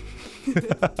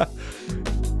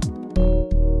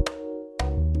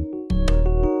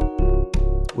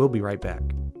 We'll be right back.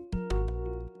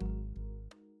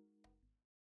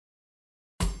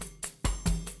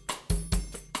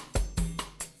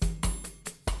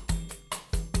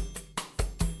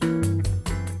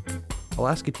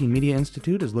 Alaska Teen Media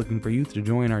Institute is looking for youth to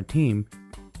join our team.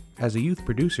 As a youth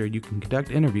producer, you can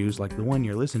conduct interviews like the one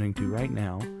you're listening to right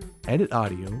now, edit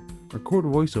audio, record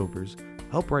voiceovers,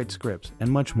 help write scripts,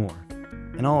 and much more.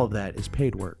 And all of that is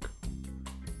paid work.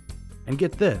 And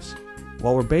get this,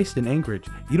 while we're based in Anchorage,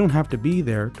 you don't have to be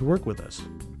there to work with us.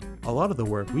 A lot of the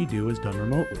work we do is done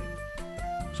remotely.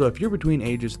 So if you're between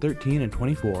ages 13 and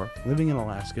 24, living in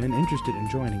Alaska and interested in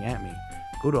joining ATME,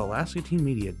 go to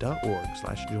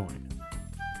alaskateenmedia.org/join.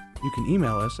 You can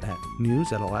email us at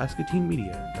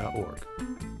news@alaskateenmedia.org.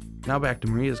 Now back to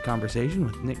Maria's conversation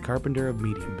with Nick Carpenter of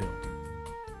Medium Build.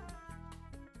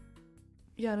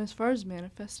 Yeah, and as far as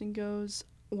manifesting goes,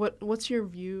 what's your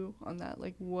view on that?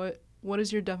 Like, what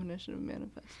is your definition of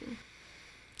manifesting?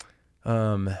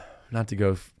 Not to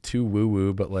go too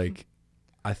woo-woo, but like,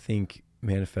 I think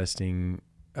manifesting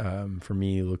for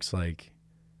me looks like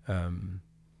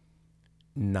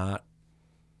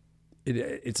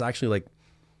it's actually like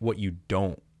what you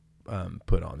don't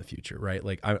put on the future, right?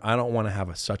 Like I don't want to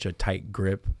have such a tight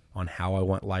grip on how I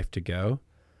want life to go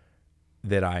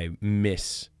that I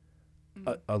miss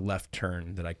a left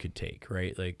turn that I could take,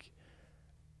 right? Like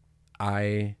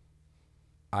I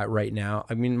right now,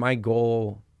 I mean, my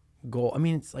goal, I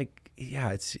mean, it's like,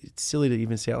 yeah, it's silly to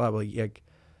even say out loud, but like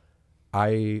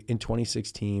in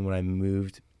 2016, when I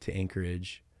moved to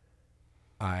Anchorage,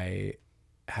 I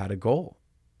had a goal,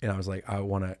 and I was like, I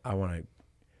want to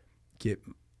get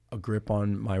a grip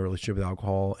on my relationship with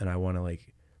alcohol, and I want to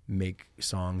like make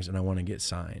songs, and I want to get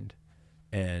signed.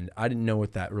 And I didn't know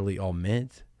what that really all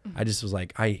meant. Mm-hmm. I just was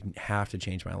like, I have to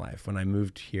change my life. When I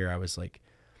moved here, I was like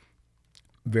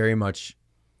very much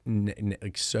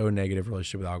like so negative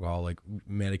relationship with alcohol, like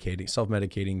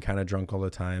self-medicating, kind of drunk all the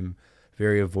time,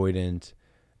 very avoidant,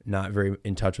 not very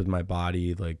in touch with my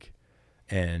body, like,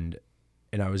 and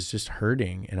I was just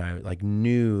hurting, and I like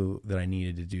knew that I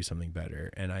needed to do something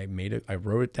better. And I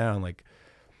wrote it down, like,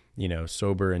 you know,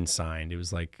 sober and signed. It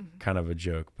was like kind of a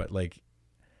joke, but like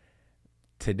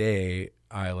today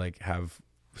I like have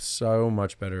so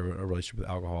much better a relationship with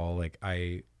alcohol. Like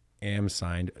I am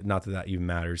signed, not that even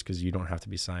matters, because you don't have to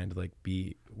be signed to like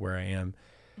be where I am.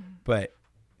 But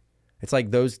it's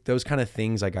like those kind of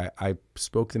things, like I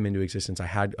spoke them into existence. I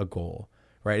had a goal,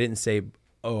 right? I didn't say,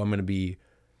 oh, I'm going to be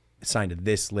signed to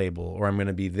this label, or I'm going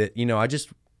to be that, you know, I just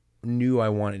knew I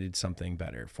wanted something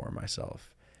better for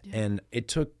myself. Yeah. And it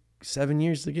took 7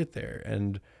 years to get there.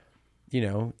 And, you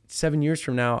know, 7 years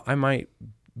from now, I might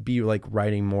be like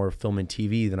writing more film and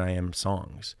TV than I am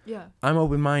songs. Yeah. I'm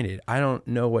open-minded. I don't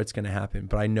know what's going to happen,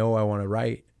 but I know I want to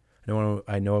write.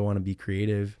 I know I want to be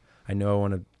creative. I know I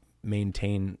want to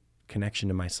maintain connection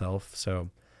to myself. So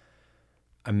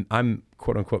I'm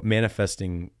quote unquote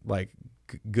manifesting like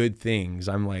good things.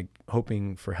 I'm like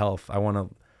hoping for health. I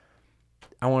want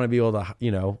to be able to, you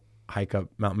know, hike up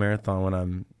Mount Marathon when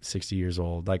I'm 60 years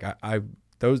old. Like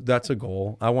that's a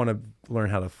goal. I want to learn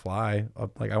how to fly.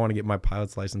 Like I want to get my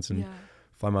pilot's license and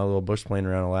fly my little bush plane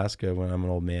around Alaska when I'm an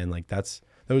old man. Like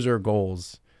those are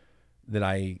goals that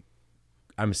I'm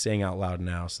saying out loud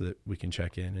now so that we can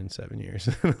check in 7 years.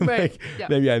 Like, right. Yeah.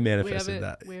 Maybe I manifested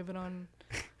that. We have it on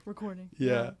recording.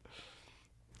 Yeah.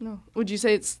 No. Would you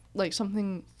say it's like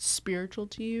something spiritual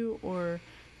to you, or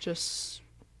just,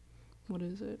 what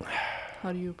is it?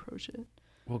 How do you approach it?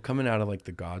 Well, coming out of like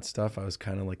the God stuff, I was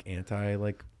kind of like anti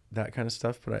like that kind of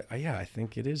stuff. But I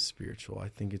think it is spiritual. I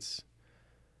think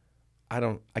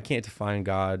I can't define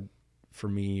God for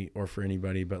me or for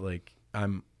anybody, but like I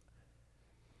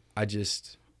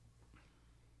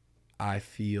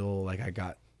feel like I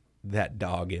got that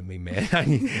dog in me, man.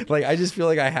 I just feel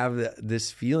like I have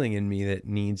this feeling in me that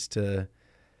needs to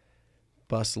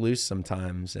bust loose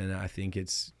sometimes. And I think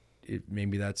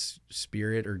maybe that's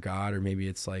spirit or God, or maybe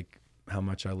it's like how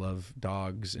much I love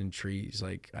dogs and trees.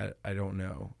 Like, I don't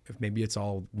know if maybe it's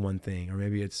all one thing, or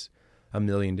maybe it's a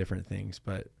million different things,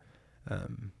 but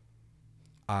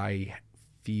I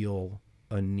feel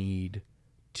a need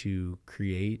to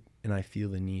create, and I feel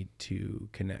the need to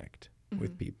connect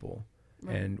with people.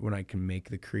 Right. And when I can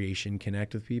make the creation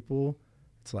connect with people,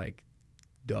 it's like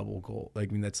double goal. Like,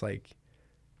 I mean, that's like,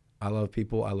 I love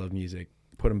people, I love music.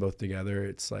 Put them both together,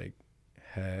 it's like,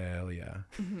 hell yeah.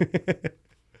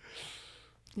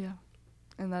 Yeah.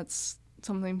 And that's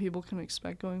something people can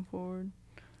expect going forward,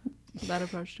 that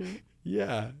approach to it.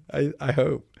 Yeah, I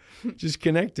hope. Just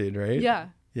connected, right? Yeah.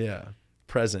 Yeah.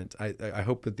 Present. I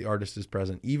hope that the artist is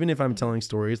present. Even if I'm telling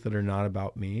stories that are not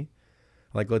about me.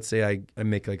 Like, let's say I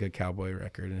make like a cowboy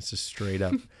record and it's just straight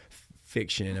up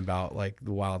fiction about like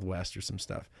the Wild West or some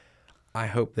stuff. I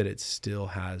hope that it still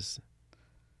has,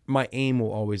 my aim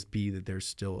will always be that there's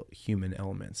still human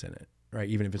elements in it, right?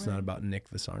 Even if it's not about Nick,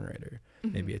 the songwriter.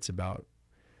 Maybe it's about,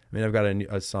 I mean, I've got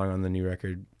a song on the new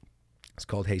record. It's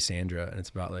called Hey Sandra. And it's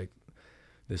about like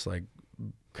this, like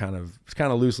it's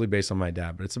kind of loosely based on my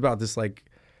dad, but it's about this like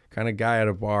kind of guy at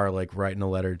a bar, like writing a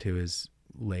letter to his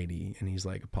lady, and he's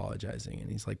like apologizing,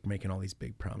 and he's like making all these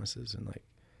big promises, and like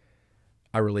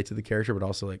I relate to the character, but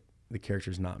also like the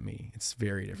character's not me. It's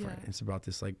very different. Yeah. It's about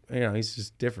this like, you know, he's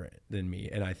just different than me,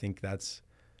 and I think but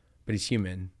he's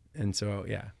human, and so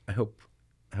yeah, I hope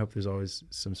there's always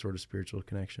some sort of spiritual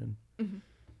connection. Mm-hmm.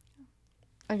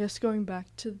 I guess going back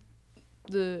to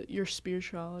your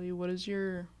spirituality, what has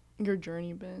your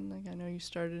journey been? Like, I know you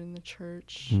started in the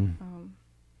church.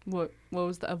 What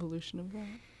was the evolution of that?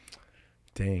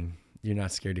 Dang, you're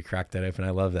not scared to crack that open. I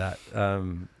love that.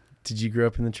 Did you grow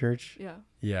up in the church? Yeah.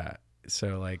 Yeah.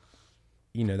 So like,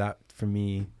 you know, that for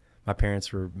me, my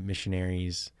parents were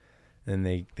missionaries, and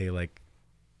they like,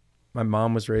 my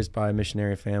mom was raised by a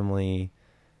missionary family.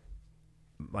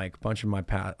 Like a bunch of my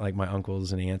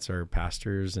uncles and aunts are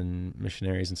pastors and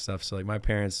missionaries and stuff. So like my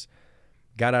parents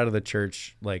got out of the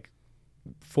church, like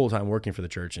full-time working for the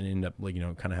church, and ended up like, you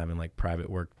know, kind of having like private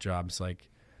work jobs.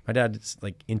 Like my dad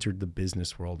like entered the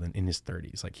business world in his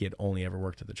 30s. Like he had only ever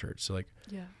worked at the church. So like,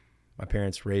 yeah, my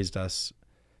parents raised us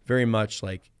very much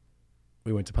like,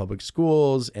 we went to public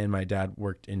schools, and my dad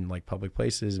worked in like public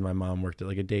places, and my mom worked at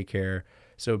like a daycare.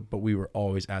 So, but we were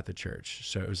always at the church.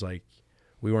 So it was like,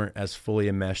 we weren't as fully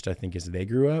enmeshed, I think, as they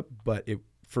grew up, but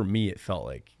for me, it felt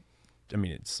like, I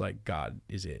mean, it's like God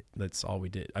is it. That's all we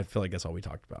did. I feel like that's all we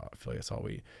talked about. I feel like that's all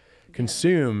we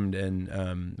consumed, and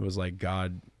it was like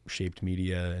God shaped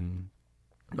media. And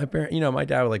my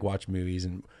dad would like watch movies,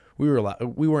 and we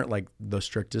weren't like the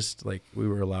strictest, like we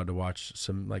were allowed to watch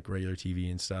some like regular TV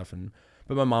and stuff.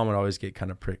 But my mom would always get kind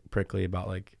of prickly about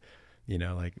like, you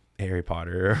know, like Harry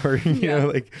Potter or, you know,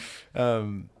 like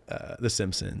The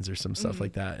Simpsons or some stuff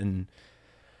like that. And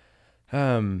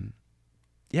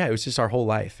yeah, it was just our whole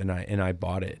life, and I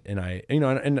bought it, and I don't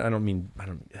want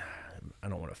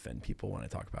to offend people when I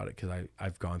talk about it, because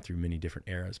I've gone through many different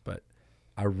eras, but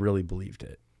I really believed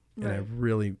it. Right.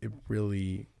 And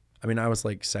I mean, I was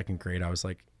like second grade,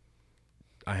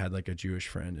 I had like a Jewish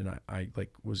friend, and I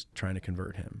like was trying to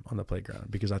convert him on the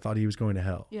playground because I thought he was going to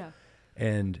hell. Yeah.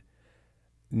 And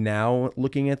now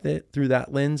looking at it through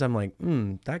that lens, I'm like,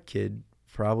 that kid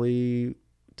probably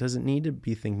doesn't need to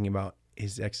be thinking about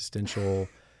his existential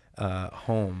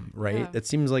home, right? Yeah. It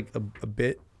seems like a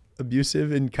bit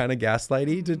abusive and kind of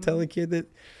gaslighty to tell a kid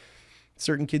that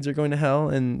certain kids are going to hell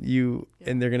and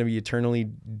they're going to be eternally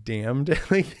damned.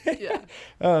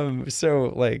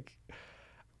 So like,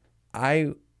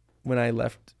 when I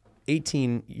left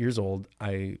 18 years old,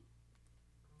 I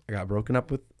got broken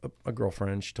up with a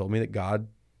girlfriend. She told me that God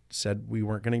said we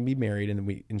weren't going to be married,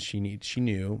 and she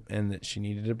knew, and that she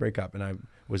needed to break up. And I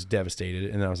was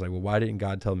devastated. And I was like, well, why didn't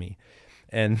God tell me?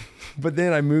 But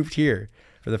then I moved here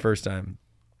for the first time,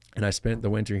 and I spent the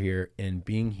winter here, and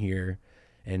being here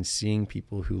and seeing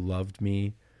people who loved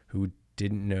me, who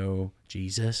didn't know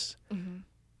Jesus. Mm-hmm.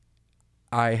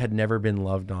 I had never been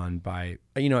loved on by,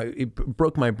 it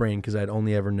broke my brain because I'd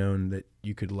only ever known that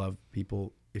you could love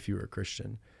people if you were a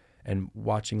Christian. And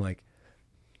watching like,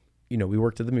 we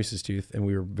worked at the Moose's Tooth, and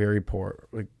we were very poor,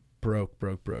 like broke.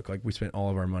 Like we spent all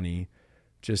of our money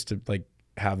just to like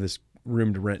have this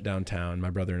room to rent downtown. My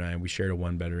brother and we shared a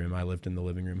 1-bedroom. I lived in the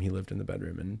living room. He lived in the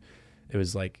bedroom. And it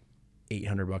was like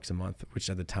 $800 a month, which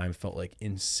at the time felt like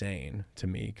insane to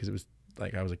me, because it was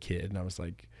like I was a kid, and I was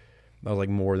like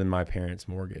more than my parents'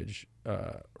 mortgage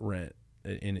rent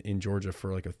in Georgia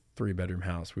for like a 3-bedroom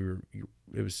house.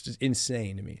 It was just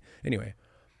insane to me. Anyway,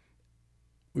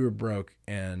 we were broke,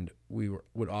 and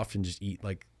would often just eat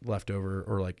like leftover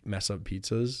or like mess up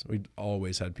pizzas. We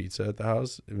always had pizza at the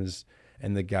house.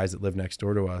 And the guys that lived next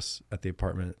door to us at the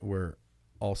apartment were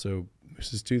also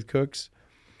Mrs. Tooth cooks.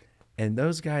 And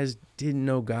those guys didn't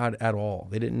know God at all.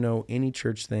 They didn't know any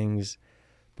church things,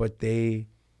 but they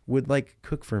would like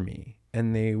cook for me,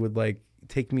 and they would like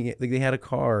take me, like they had a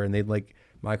car, and they'd like,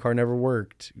 my car never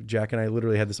worked. Jack and I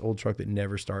literally had this old truck that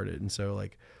never started. And so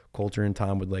like Coulter and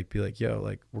Tom would like be like, yo,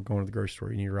 like we're going to the grocery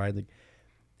store, you need a ride? Like,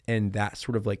 and that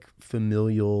sort of like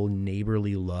familial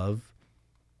neighborly love,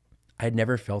 I had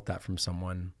never felt that from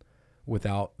someone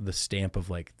without the stamp of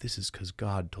like, this is because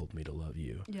God told me to love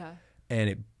you. Yeah. And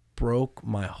it broke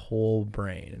my whole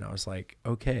brain. And I was like,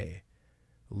 okay,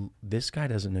 this guy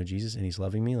doesn't know Jesus and he's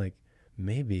loving me. Like,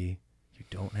 maybe you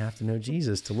don't have to know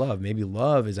Jesus to love. Maybe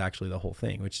love is actually the whole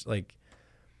thing, which like,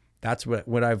 that's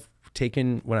what I've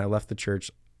taken when I left the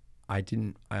church. I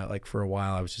like for a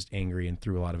while I was just angry and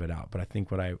threw a lot of it out. But I think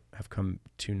what I have come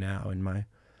to now in my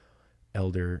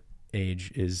elder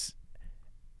age is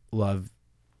love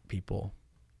people.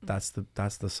 That's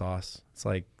the sauce. It's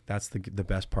like, that's the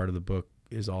best part of the book,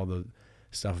 is all the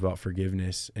stuff about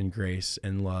forgiveness and grace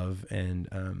and love. And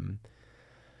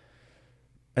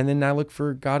then I look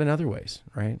for God in other ways,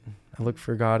 right? I look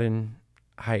for God in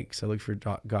hikes. I look for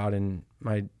God in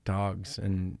my dogs,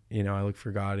 and, you know, I look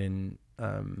for God in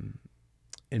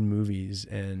movies,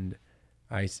 and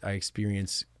I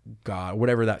experience God,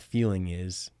 whatever that feeling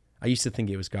is. I used to think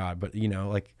it was God, but, you know,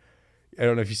 like, I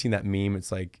don't know if you've seen that meme.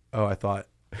 It's like, oh, I thought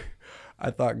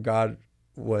God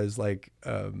was like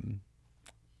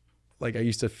I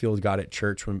used to feel God at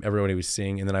church when everybody was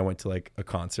singing, and then I went to like a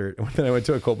concert, and then I went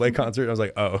to a Coldplay concert, and I was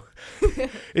like, oh,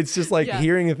 it's just like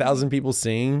hearing 1,000 people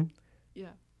sing. Yeah,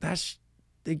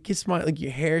 it gets like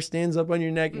your hair stands up on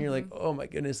your neck, and you're like, oh my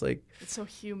goodness, like, it's so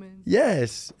human.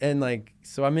 Yes, and like,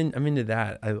 so I'm into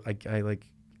that.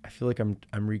 I feel like I'm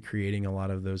recreating a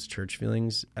lot of those church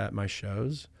feelings at my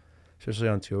shows, especially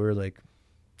on tour, like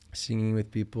singing with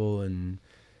people and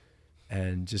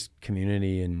just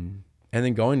community, and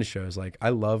then going to shows. Like, I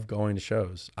love going to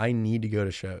shows. I need to go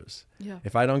to shows. Yeah.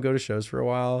 If I don't go to shows for a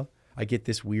while, I get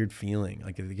this weird feeling,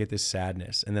 like I get this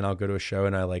sadness, and then I'll go to a show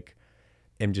and I like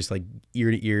am just like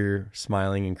ear to ear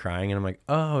smiling and crying, and I'm like,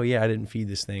 oh yeah, I didn't feed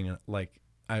this thing. Like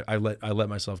I let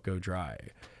myself go dry,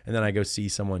 and then I go see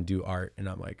someone do art, and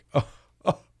I'm like,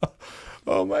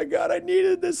 oh my God, I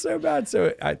needed this so bad.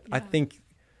 So I think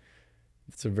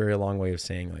it's a very long way of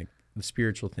saying, like, the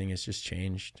spiritual thing has just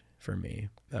changed for me.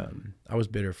 I was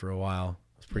bitter for a while.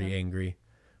 I was pretty angry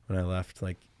when I left,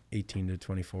 like 18 to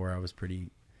 24. I was pretty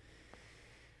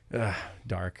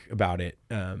dark about it,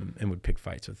 and would pick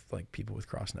fights with like people with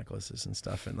cross necklaces and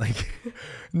stuff. And like,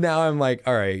 now I'm like,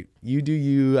 all right, you do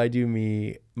you, I do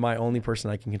me. My only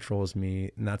person I can control is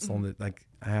me, and that's the only, like,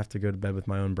 I have to go to bed with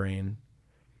my own brain.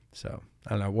 So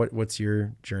I don't know, what's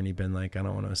your journey been like? I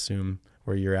don't want to assume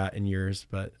where you're at in yours,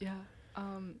 but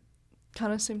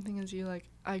kind of same thing as you. Like,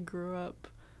 I grew up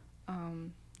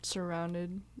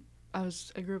surrounded. I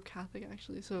grew up Catholic,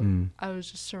 actually, so I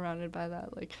was just surrounded by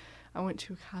that. Like, I went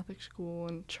to a Catholic school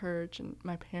and church, and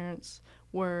my parents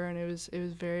were, and it was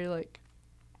very like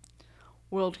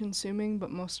world consuming. But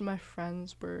most of my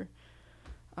friends were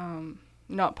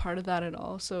not part of that at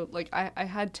all. So like, I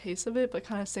had tastes of it, but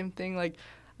kind of same thing. Like,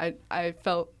 I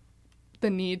felt the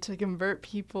need to convert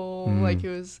people. Like, it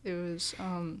was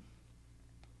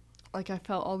like, I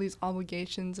felt all these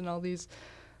obligations and all these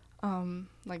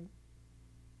like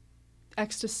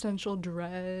existential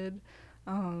dread.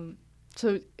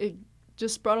 So it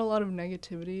just brought a lot of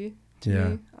negativity to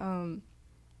me.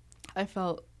 I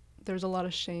felt there's a lot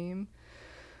of shame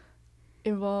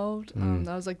involved.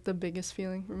 That was like the biggest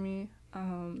feeling for me.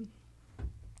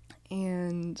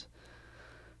 And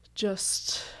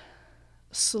just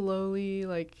slowly,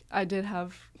 like, I did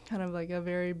have kind of like a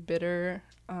very bitter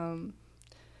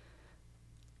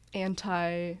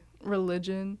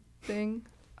anti-religion thing.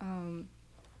 And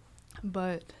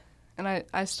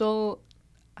I still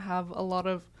have a lot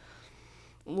of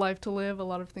life to live, a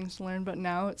lot of things to learn, but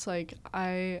now it's like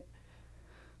I'm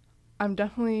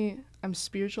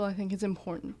spiritual. I think it's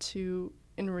important to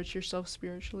enrich yourself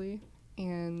spiritually,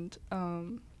 and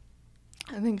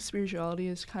I think spirituality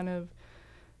is kind of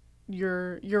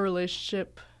your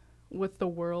relationship with the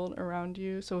world around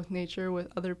you, so with nature, with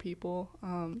other people,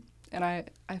 and I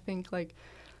think like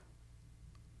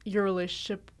your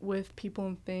relationship with people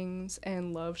and things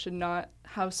and love should not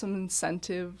have some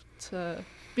incentive to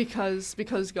because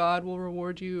God will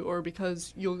reward you or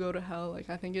because you'll go to hell. Like,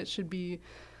 I think it should be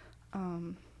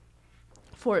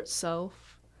for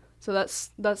itself. So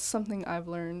that's something I've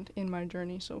learned in my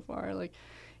journey so far. Like,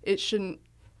 there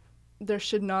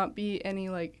should not be any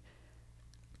like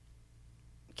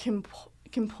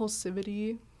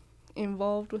compulsivity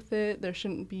involved with it. There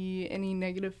shouldn't be any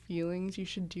negative feelings. You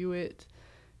should do it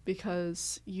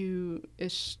because you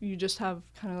just have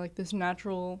kind of like this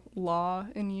natural law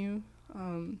in you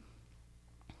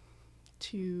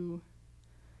to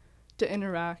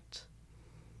interact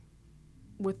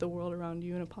with the world around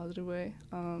you in a positive way.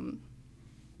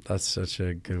 That's such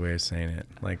a good way of saying it.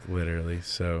 Like, literally,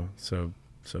 so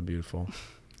beautiful.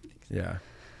 Yeah.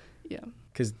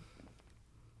 Because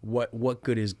what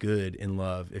good is good in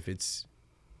love if it's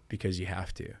because you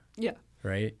have to? Yeah.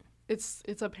 Right? It's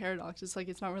a paradox. It's like,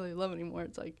 it's not really love anymore.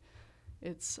 It's like,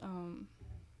 it's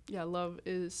love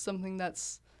is something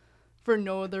that's for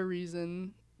no other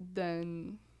reason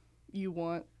than you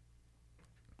want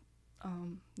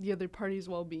the other party's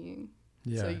well-being.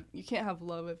 Yeah. So you can't have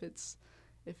love if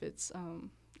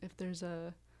there's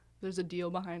a deal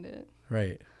behind it.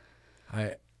 Right.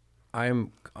 I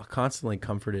am constantly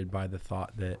comforted by the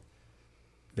thought that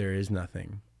there is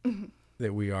nothing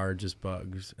that we are just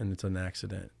bugs and it's an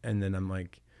accident. And then I'm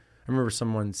like, I remember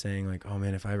someone saying like, oh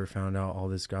man, if I ever found out all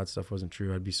this God stuff wasn't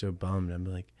true, I'd be so bummed. I'm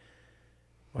like,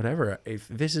 whatever. If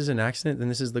this is an accident, then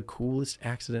this is the coolest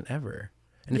accident ever.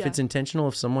 And if it's intentional,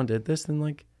 if someone did this, then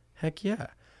like, heck yeah.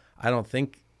 I don't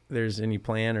think there's any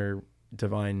plan or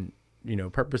divine,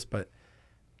 purpose, but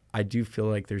I do feel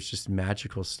like there's just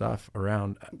magical stuff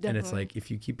around. Definitely. And it's like,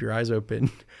 if you keep your eyes open,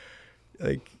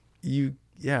 like it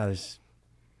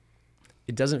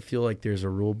doesn't feel like there's a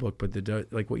rule book,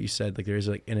 but like what you said, like there's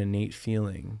like an innate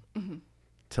feeling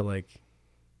to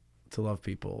love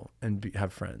people and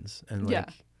have friends and like,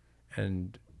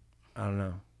 and I don't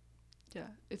know. Yeah.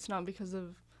 It's not because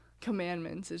of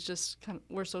commandments. It's just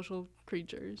we're social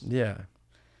creatures. Yeah.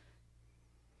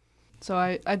 So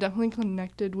I definitely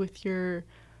connected with your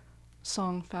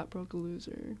song Fat Broke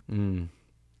Loser.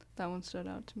 That one stood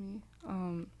out to me.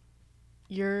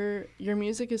 Your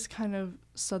music is kind of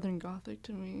Southern Gothic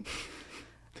to me.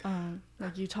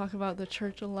 Like you talk about the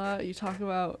church a lot. You talk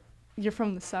about you're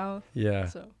from the South. Yeah.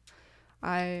 So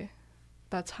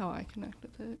that's how I connect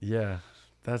with it. Yeah,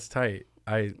 that's tight.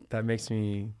 That makes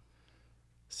me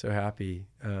so happy.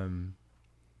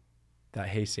 That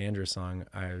Hey Sandra song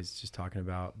I was just talking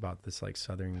about this like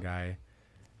Southern guy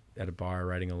at a bar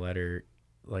writing a letter.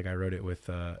 Like I wrote it with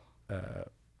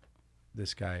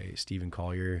this guy Stephen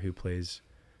Collier who plays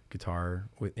guitar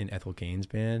in Ethel Cain's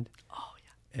band. Oh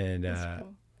yeah. And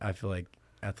cool. I feel like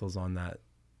Ethel's on that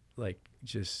like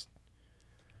just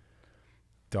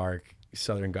dark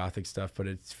Southern Gothic stuff, but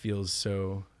it feels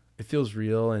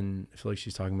real, and I feel like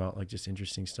she's talking about like just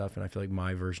interesting stuff, and I feel like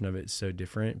my version of it is so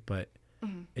different, but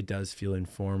it does feel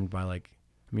informed by like,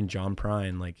 I mean, John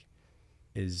Prine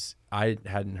I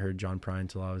hadn't heard John Prine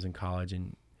until I was in college,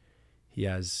 and he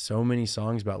has so many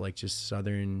songs about like just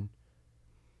Southern,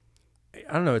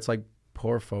 I don't know, it's like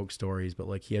poor folk stories, but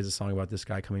like he has a song about this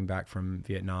guy coming back from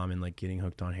Vietnam and like getting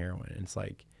hooked on heroin, and it's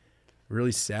like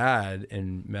really sad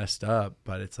and messed up,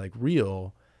 but it's like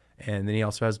real. And then he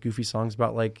also has goofy songs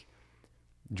about like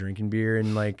drinking beer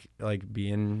and like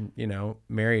being,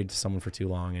 married to someone for too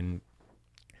long. And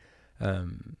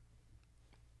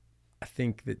I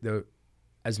think that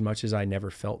as much as I never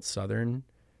felt Southern,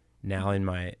 now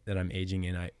that I'm aging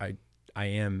in,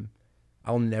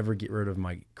 I'll never get rid of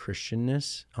my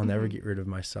Christianness. I'll never get rid of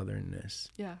my Southernness.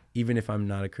 Yeah. Even if I'm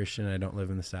not a Christian and I don't live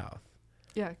in the South.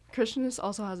 Yeah. Christianness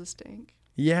also has a stink.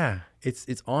 Yeah.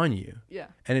 It's on you. Yeah.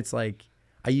 And it's like,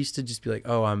 I used to just be like,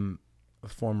 oh, I'm a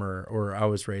former, or I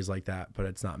was raised like that, but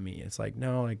it's not me. It's like,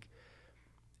 no, like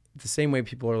the same way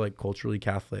people are like culturally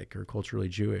Catholic or culturally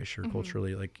Jewish or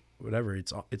culturally like whatever.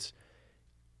 It's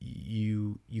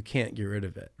you can't get rid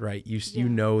of it, right? You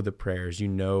know the prayers,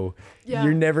 you're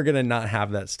never going to not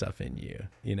have that stuff in you.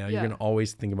 You're going to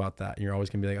always think about that, and you're always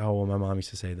going to be like, oh, well, my mom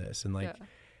used to say this, and like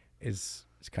it's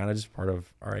kind of just part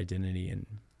of our identity. And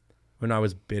when I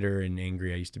was bitter and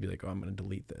angry, I used to be like, oh, I'm going to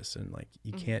delete this, and like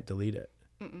you can't delete it.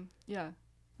 Yeah.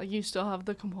 Like you still have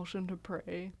the compulsion to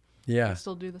pray. Yeah. You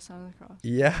still do the sign of the cross.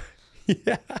 Yeah.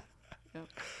 Yeah. Yep.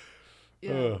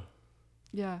 Yeah.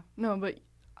 Yeah. No, but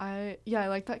I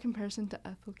like that comparison to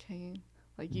Ethel Cain.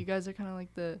 Like you guys are kind of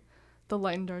like the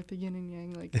light and dark, the yin and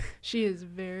yang. Like she is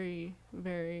very,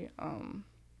 very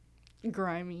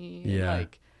grimy. Yeah. And,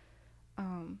 like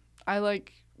I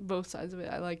like both sides of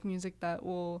it. I like music that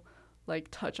will like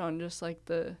touch on just like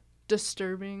the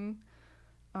disturbing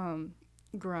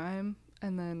grime,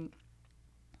 and then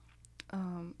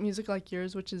music like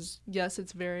yours, which is, yes,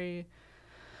 it's very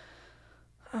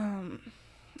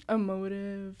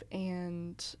emotive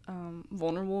and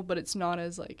vulnerable, but it's not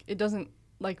as like, it doesn't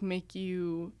like make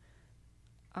you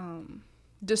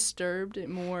disturbed.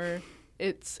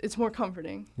 It's more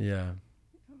comforting. Yeah.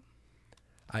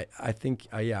 I think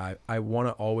I want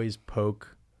to always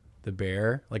poke the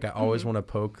bear. Like I always want to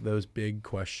poke those big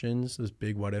questions, those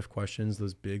big what if questions,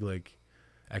 those big like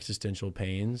existential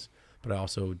pains, but I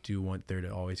also do want there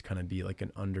to always kind of be like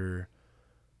an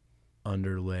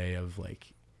underlay of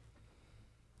like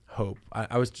hope.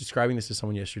 I was describing this to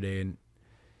someone yesterday, and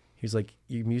he was like,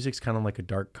 your music's kind of like a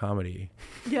dark comedy.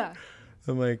 Yeah.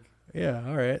 I'm like, yeah,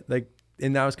 all right. Like,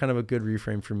 and that was kind of a good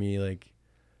reframe for me, like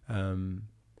that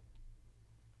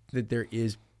there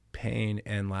is pain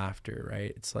and laughter,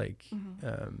 right? It's like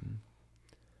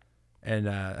and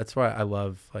that's why I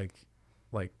love like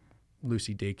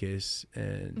Lucy Dacus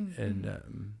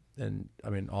and I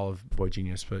mean all of Boy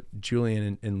Genius, but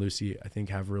Julian and Lucy I think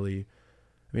have really,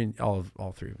 I mean all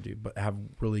three of them do, but have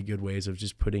really good ways of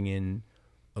just putting in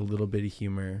a little bit of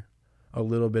humor, a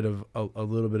little bit of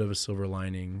a silver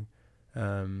lining,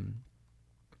 and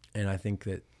I think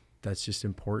that that's just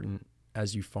important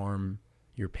as you farm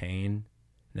your pain,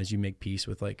 and as you make peace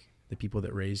with like the people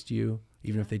that raised you,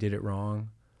 even if they did it wrong,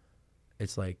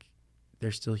 it's like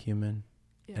they're still human,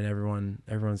 and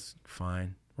everyone's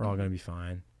fine. We're all gonna be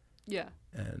fine. Yeah.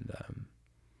 And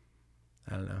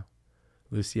I don't know.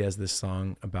 Lucy has this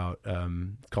song about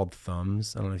called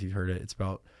Thumbs. I don't know if you've heard it. It's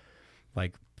about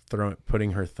like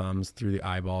putting her thumbs through the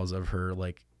eyeballs of her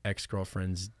like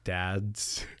ex-girlfriend's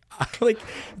dad's. Like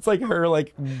it's like her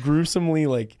like gruesomely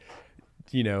like,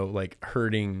 you know, like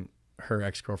hurting her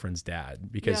ex-girlfriend's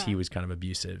dad because he was kind of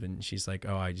abusive, and she's like,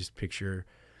 oh, I just picture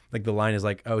like the line is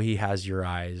like, oh, he has your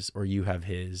eyes or you have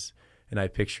his, and I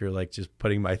picture like just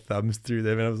putting my thumbs through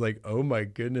them, and I was like, oh my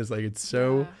goodness, like it's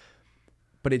so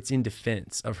but it's in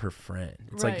defense of her friend.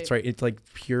 It's like it's like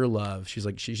pure love. She's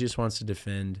like she just wants to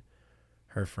defend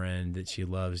her friend that she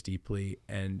loves deeply,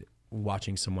 and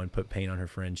watching someone put pain on her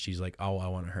friend, she's like, oh, I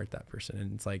want to hurt that person.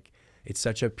 And it's like it's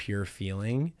such a pure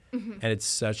feeling, and it's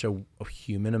such a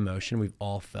human emotion we've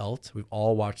all felt. We've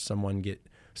all watched someone get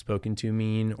spoken to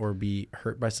mean or be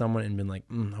hurt by someone and been like,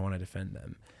 I want to defend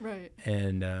them. Right.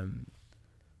 And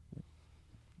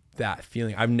that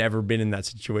feeling, I've never been in that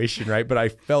situation, right? But I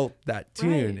felt that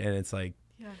tune, and it's like,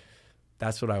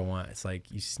 that's what I want. It's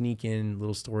like you sneak in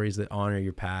little stories that honor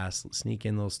your past, sneak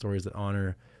in little stories that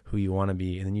honor who you want to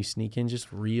be, and then you sneak in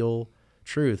just real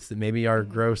truths that maybe are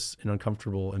gross and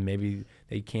uncomfortable, and maybe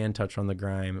they can touch on the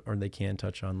grime, or they can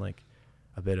touch on like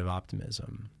a bit of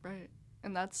optimism. Right.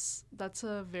 And that's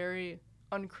a very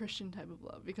unchristian type of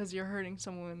love, because you're hurting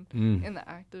someone in the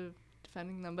act of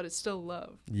defending them, but it's still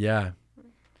love. Yeah.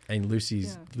 And Lucy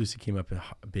came up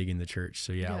big in the church,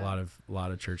 so a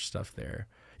lot of church stuff there.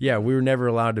 Yeah, we were never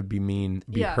allowed to be mean,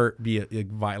 be hurt, be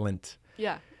violent.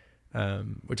 Yeah.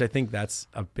 Which I think that's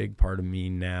a big part of me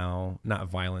now. Not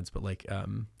violence, but like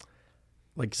some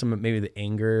maybe the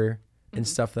anger and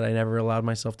stuff that I never allowed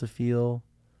myself to feel.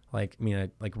 Like, I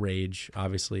mean, like rage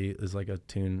obviously is like a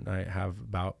tune I have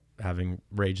about having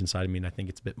rage inside of me, and I think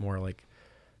it's a bit more like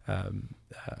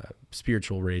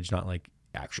spiritual rage, not like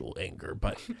actual anger.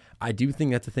 But I do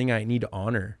think that's a thing I need to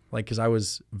honor, like, because I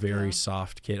was very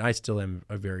soft kid. I still am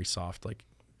a very soft, like,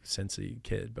 sensitive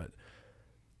kid, but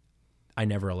I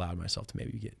never allowed myself to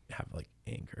maybe have like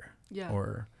anger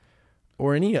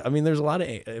or any. I mean, there's a lot of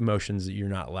emotions that you're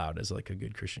not allowed as like a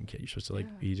good Christian kid. You're supposed to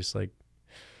like be just like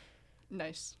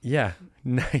nice. Yeah,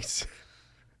 nice,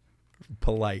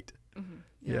 polite.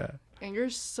 Yeah. Anger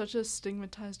is such a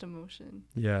stigmatized emotion.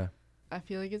 Yeah. I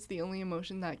feel like it's the only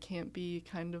emotion that can't be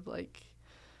kind of like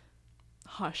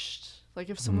hushed. Like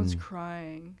if someone's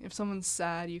crying, if someone's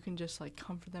sad, you can just like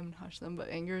comfort them and hush them. But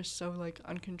anger is so like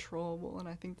uncontrollable, and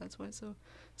I think that's why it's so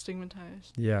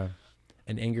stigmatized. Yeah.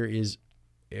 And anger is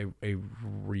a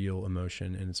real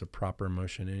emotion, and it's a proper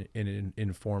emotion, and it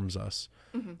informs us.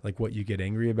 Like what you get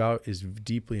angry about is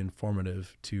deeply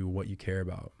informative to what you care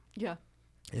about. Yeah.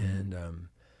 And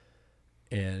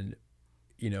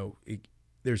you know,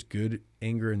 there's good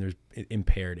anger and there's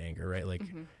impaired anger, right? Like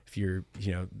if you're,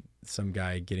 you know, some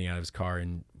guy getting out of his car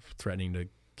and threatening to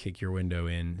kick your window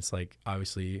in, it's like,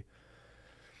 obviously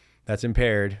that's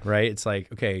impaired, right? It's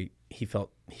like, okay, he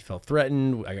felt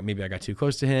threatened. Maybe I got too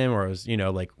close to him, or I was, you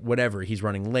know, like whatever, he's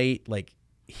running late. Like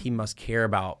he must care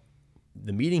about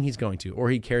the meeting he's going to, or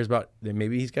he cares about that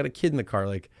maybe he's got a kid in the car.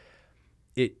 Like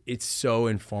it's so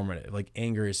informative. Like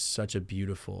anger is such a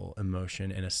beautiful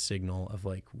emotion and a signal of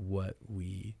like what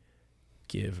we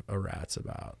give a rat's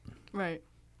about. Right.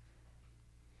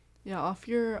 Yeah, off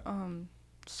your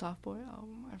Soft Boy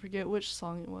album, I forget which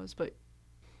song it was, but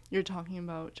you're talking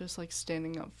about just like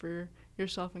standing up for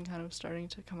yourself and kind of starting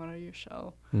to come out of your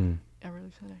shell. I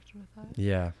really connected with that.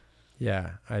 Yeah.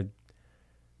 Yeah.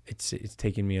 It's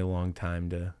taken me a long time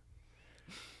to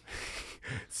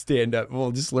stand up.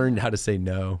 Well, just learn how to say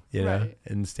no, you know,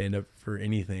 and stand up for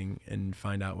anything, and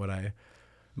find out what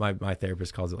my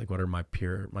therapist calls it, like, what are my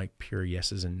pure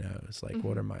yeses and nos? Like,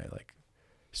 what are my like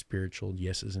spiritual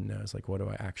yeses and nos? Like, what do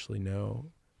I actually know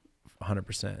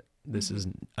 100%? This is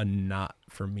a not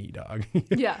for me, dog.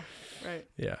 Yeah. Right.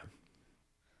 Yeah.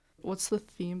 What's the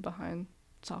theme behind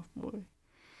Soft Boy?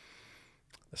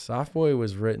 Soft Boy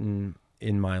was written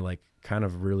in my like kind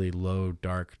of really low,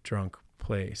 dark, drunk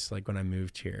place. Like when I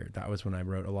moved here, that was when I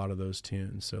wrote a lot of those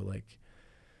tunes. So like,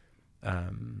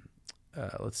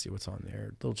 let's see what's on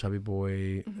there. Little Chubby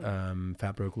Boy,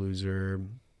 Fat Broke Loser.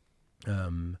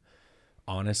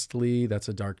 Honestly, that's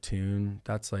a dark tune.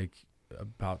 That's like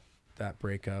about that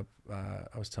breakup.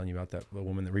 I was telling you about that, the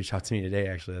woman that reached out to me today,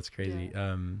 actually. That's crazy.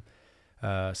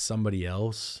 Yeah. Somebody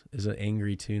Else is an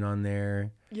angry tune on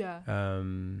there. Yeah.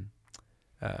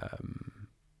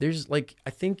 There's like, I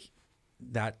think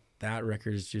that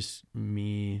record is just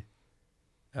me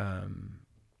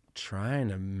trying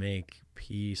to make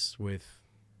peace with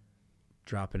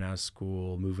dropping out of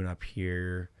school, moving up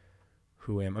here.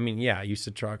 I mean, yeah, I used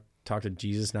to talk to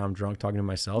Jesus. Now I'm drunk talking to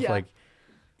myself. Yeah. Like,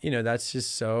 that's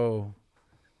just so,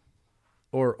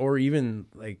 or even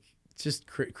like just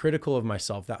critical of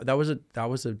myself. That was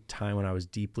a time when I was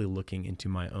deeply looking into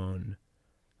my own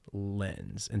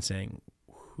lens and saying,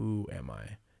 who am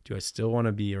I? Do I still want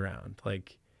to be around?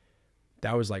 Like,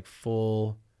 that was like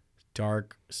full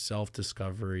dark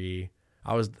self-discovery.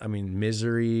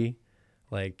 Misery,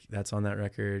 like that's on that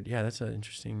record. Yeah, that's an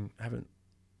interesting, I haven't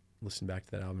listened back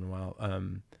to that album in a while.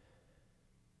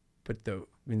 But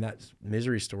that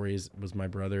Misery story was my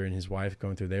brother and his wife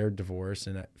going through their divorce,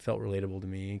 and it felt relatable to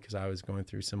me because I was going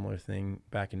through a similar thing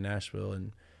back in Nashville,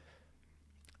 and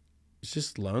it's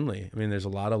just lonely. I mean, there's a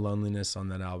lot of loneliness on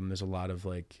that album. There's a lot of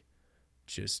like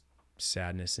just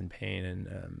sadness and pain,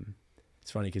 and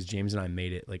it's funny because James and I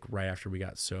made it like right after we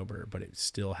got sober, but it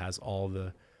still has all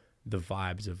the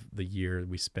vibes of the year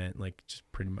we spent like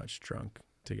just pretty much drunk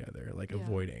together, like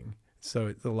avoiding.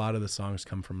 So a lot of the songs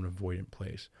come from an avoidant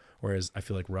place, whereas I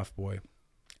feel like Rough Boy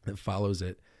that follows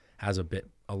it has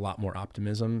a lot more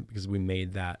optimism because we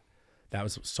made that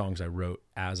was songs I wrote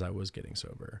as I was getting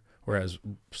sober, whereas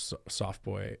Soft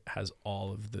Boy has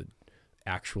all of the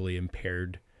actually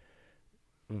impaired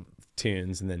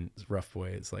tunes, and then Rough Boy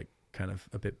is like kind of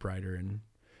a bit brighter, and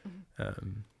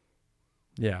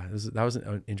that was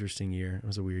an interesting year. It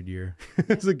was a weird year.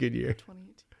 It was a good year.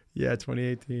 2018. Yeah,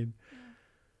 2018.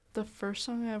 The first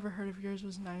song I ever heard of yours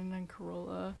was 99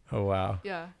 Corolla. Oh, wow.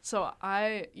 Yeah. So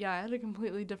I had a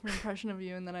completely different impression of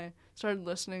you, and then I started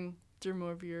listening through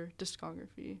more of your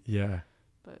discography. Yeah.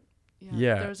 But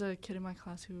Yeah. There was a kid in my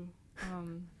class who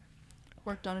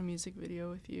worked on a music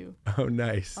video with you. Oh,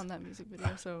 nice. On that music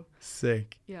video. So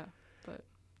sick. Yeah. But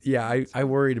yeah, I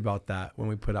worried about that when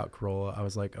we put out Corolla. I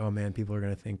was like, oh man, people are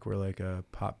going to think we're like a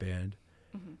pop band,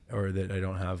 or that I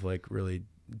don't have like really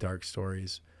dark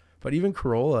stories. But even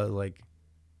Corolla, like,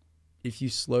 if you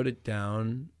slowed it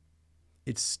down,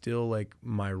 it's still like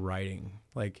my writing.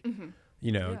 Like,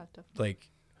 like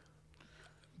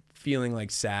feeling like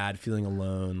sad, feeling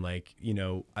alone. Like,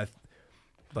 I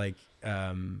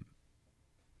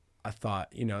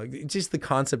thought, just the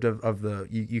concept of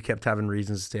you kept having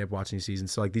reasons to stay up watching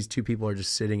seasons. So like these two people are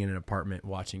just sitting in an apartment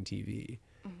watching TV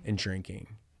and drinking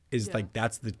is like,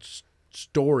 that's the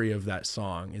story of that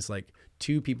song, is like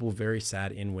two people very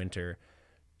sad in winter,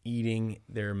 eating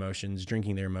their emotions,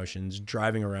 drinking their emotions,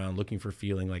 driving around looking for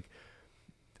feeling. Like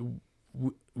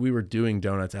we were doing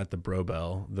donuts at the Bro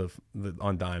Bell, the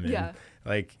on Diamond. Yeah.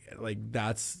 Like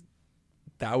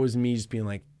that was me just being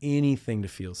like, anything to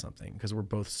feel something, because we're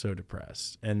both so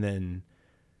depressed. And then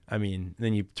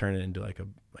you turn it into like a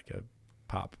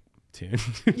pop tune,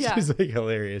 which is like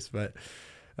hilarious. But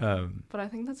I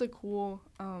think that's a cool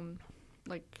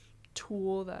like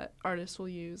tool that artists will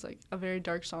use, like a very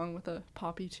dark song with a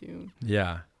poppy tune.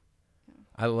 Yeah.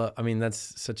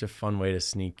 That's such a fun way to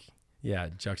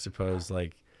juxtapose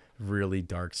like really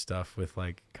dark stuff with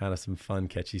like kind of some fun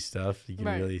catchy stuff. You can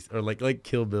really, or like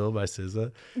Kill Bill by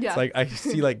SZA. Yeah. It's like I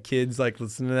see like kids like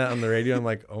listening to that on the radio. I'm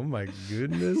like, oh my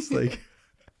goodness, like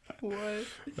what?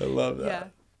 I love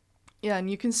that. Yeah, and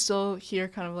you can still hear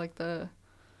kind of like the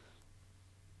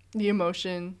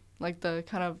emotion, like the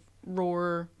kind of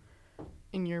roar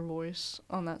in your voice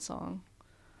on that song.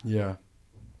 Yeah.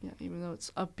 Yeah, even though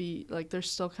it's upbeat, like there's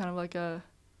still kind of like a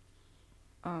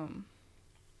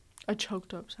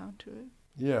choked up sound to it.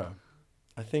 Yeah.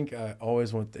 I think I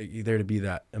always want there to be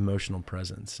that emotional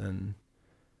presence, and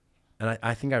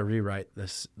I think I rewrite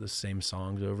the same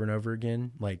songs over and over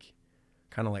again. Like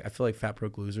kind of like I feel like Fat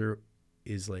Broke Loser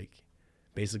is like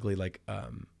basically like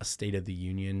a state of the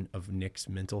union of Nick's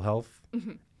mental health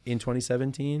in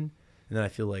 2017. And then I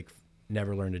feel like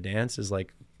Never Learn to Dance is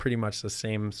like pretty much the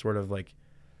same sort of like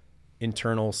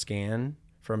internal scan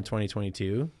from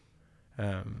 2022.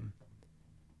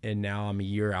 And now I'm a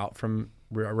year out from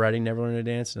writing Never Learn to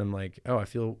Dance, and I'm like, oh, I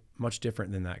feel much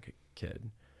different than that kid.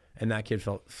 And that kid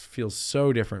feels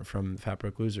so different from the Fat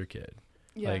Broke Loser kid.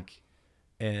 Yeah. Like,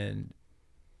 and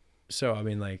so,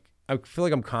 like, I feel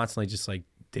like I'm constantly just like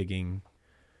digging,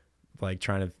 like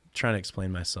trying to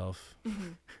explain myself.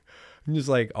 I'm just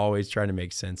like always trying to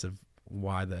make sense of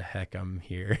why the heck I'm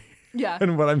here. Yeah.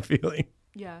 And what I'm feeling.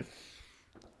 Yeah.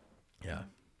 Yeah.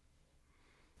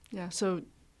 Yeah. So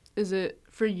is it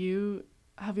for you,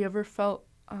 have you ever felt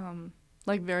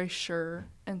like very sure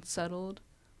and settled,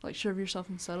 like sure of yourself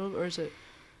and settled, or is it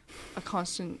a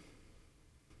constant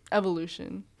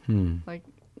evolution? Like,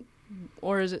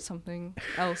 or is it something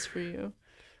else for you?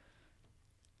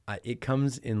 It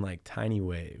comes in like tiny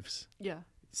waves. Yeah.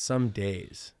 some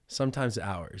days, sometimes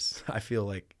hours, I feel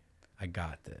like I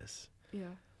got this.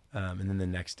 Yeah. And then the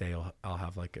next day I'll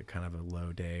have like a kind of a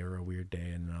low day or a weird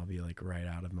day, and then I'll be like right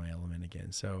out of my element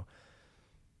again. So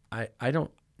I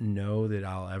don't know that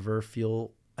I'll ever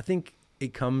feel, I think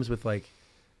it comes with like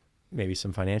maybe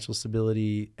some financial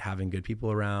stability, having good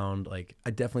people around. Like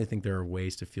I definitely think there are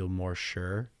ways to feel more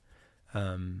sure.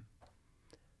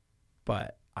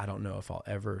 But I don't know if I'll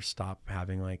ever stop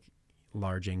having like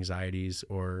large anxieties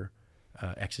or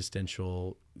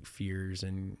existential fears.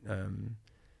 And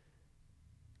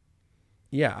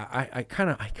I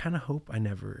kind of hope I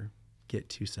never get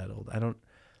too settled. I don't,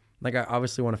 like, I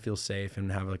obviously want to feel safe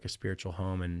and have like a spiritual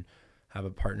home and have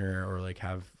a partner, or like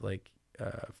have like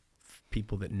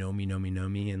people that know me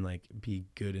and like be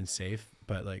good and safe.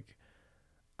 But like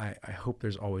I hope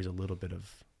there's always a little bit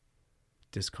of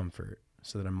discomfort,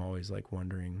 so that I'm always like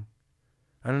wondering.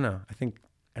 I don't know.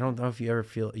 I don't know if you ever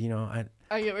feel, you know,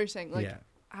 I get what you're saying. Like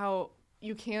how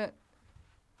you can't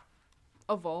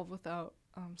evolve without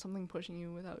something pushing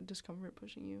you, without discomfort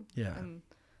pushing you. Yeah. And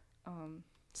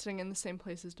sitting in the same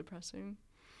place is depressing.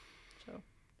 So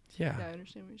yeah, I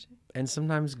understand what you're saying. And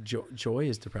sometimes joy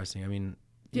is depressing. I mean,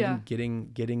 even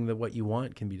getting the what you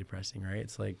want can be depressing, right?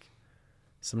 It's like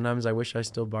sometimes I wish I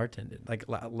still bartended. Like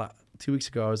 2 weeks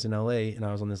ago, I was in LA and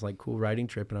I was on this like cool writing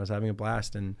trip and I was having a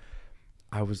blast, and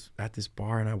I was at this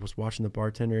bar and I was watching the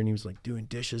bartender and he was like doing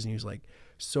dishes and he was like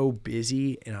so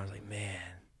busy, and I was like, man,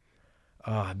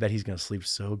 oh, I bet he's gonna sleep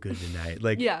so good tonight.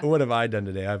 Like, what have I done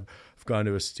today? I've gone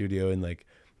to a studio and like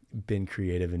been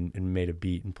creative and made a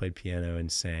beat and played piano and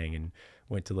sang and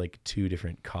went to like 2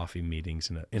 different coffee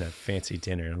meetings in a fancy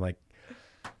dinner. And I'm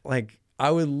like I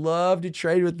would love to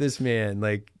trade with this man,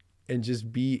 like, and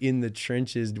just be in the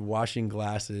trenches washing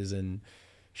glasses and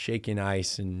shaking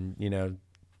ice and, you know,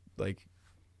 like,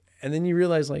 and then you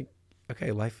realize like,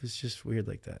 okay, life is just weird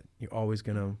like that. You're always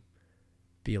going to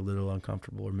be a little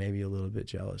uncomfortable or maybe a little bit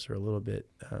jealous or a little bit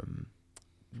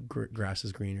grass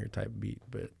is greener type beat.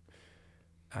 But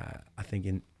I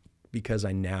think because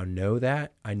I now know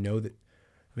that, I know that,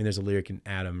 I mean, there's a lyric in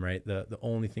Adam, right? The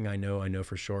only thing I know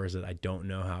for sure is that I don't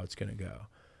know how it's going to go.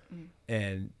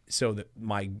 And so that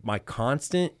my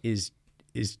constant is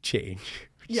change,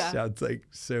 which sounds like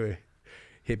so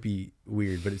hippie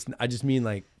weird, but I just mean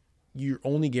like your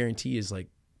only guarantee is like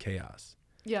chaos.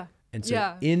 Yeah. And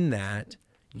so in that,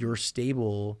 you're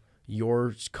stable,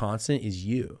 your constant is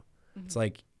you. It's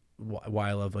like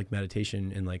why I love like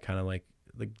meditation and like kind of like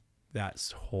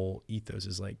that whole ethos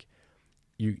is like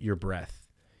your breath.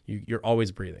 You're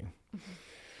always breathing.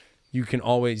 You can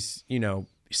always, you know,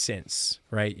 sense,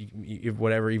 right?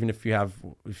 Whatever, even if you have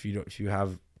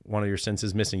one of your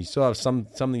senses missing, you still have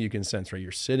something you can sense, right?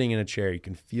 You're sitting in a chair, you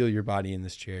can feel your body in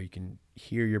this chair, you can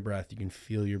hear your breath, you can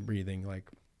feel your breathing, like,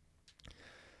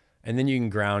 and then you can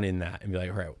ground in that and be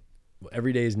like, all right, well,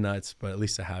 every day is nuts, but at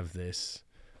least I have this.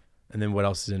 And then what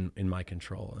else is in my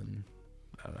control? And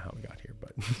I don't know how we got here,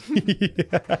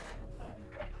 but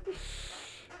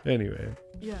anyway.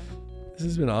 Yeah. This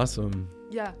has been awesome.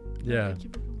 Yeah. Thank you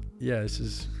for coming. Yeah, this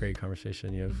is a great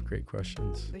conversation. You have great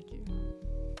questions. Thank you.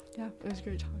 Yeah, it was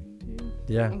great talking to you.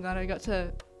 Yeah. I'm glad I got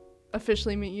to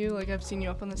officially meet you. Like, I've seen you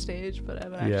up on the stage, but I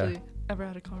haven't actually ever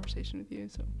had a conversation with you.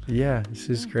 So. Yeah, this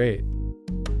is great.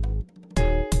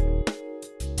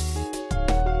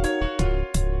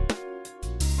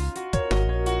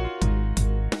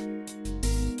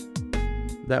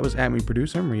 That was ATME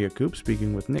producer Maria Coop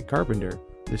speaking with Nick Carpenter,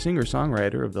 the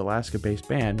singer-songwriter of the Alaska-based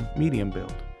band Medium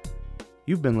Build.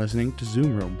 You've been listening to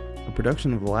Zoom Room, a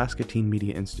production of Alaska Teen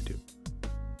Media Institute.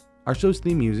 Our show's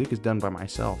theme music is done by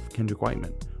myself, Kendrick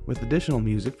Whiteman, with additional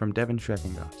music from Devin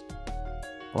Schreckengast.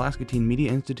 Alaska Teen Media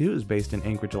Institute is based in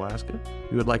Anchorage, Alaska.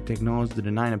 We would like to acknowledge the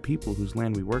Dena'ina people whose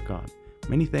land we work on.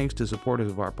 Many thanks to supporters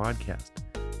of our podcast.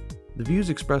 The views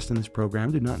expressed in this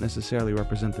program do not necessarily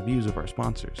represent the views of our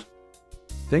sponsors.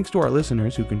 Thanks to our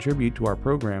listeners who contribute to our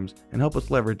programs and help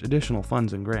us leverage additional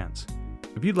funds and grants.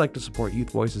 If you'd like to support Youth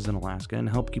Voices in Alaska and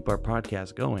help keep our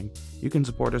podcast going, you can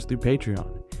support us through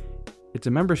Patreon. It's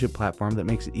a membership platform that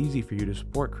makes it easy for you to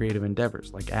support creative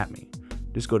endeavors like ATME.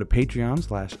 Just go to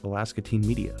Patreon/Alaska Teen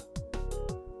Media.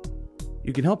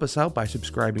 You can help us out by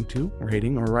subscribing to,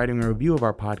 rating, or writing a review of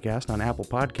our podcast on Apple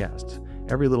Podcasts.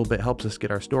 Every little bit helps us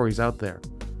get our stories out there.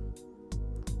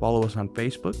 Follow us on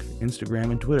Facebook,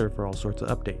 Instagram, and Twitter for all sorts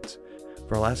of updates.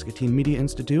 For Alaska Teen Media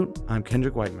Institute, I'm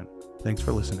Kendrick Whiteman. Thanks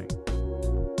for listening.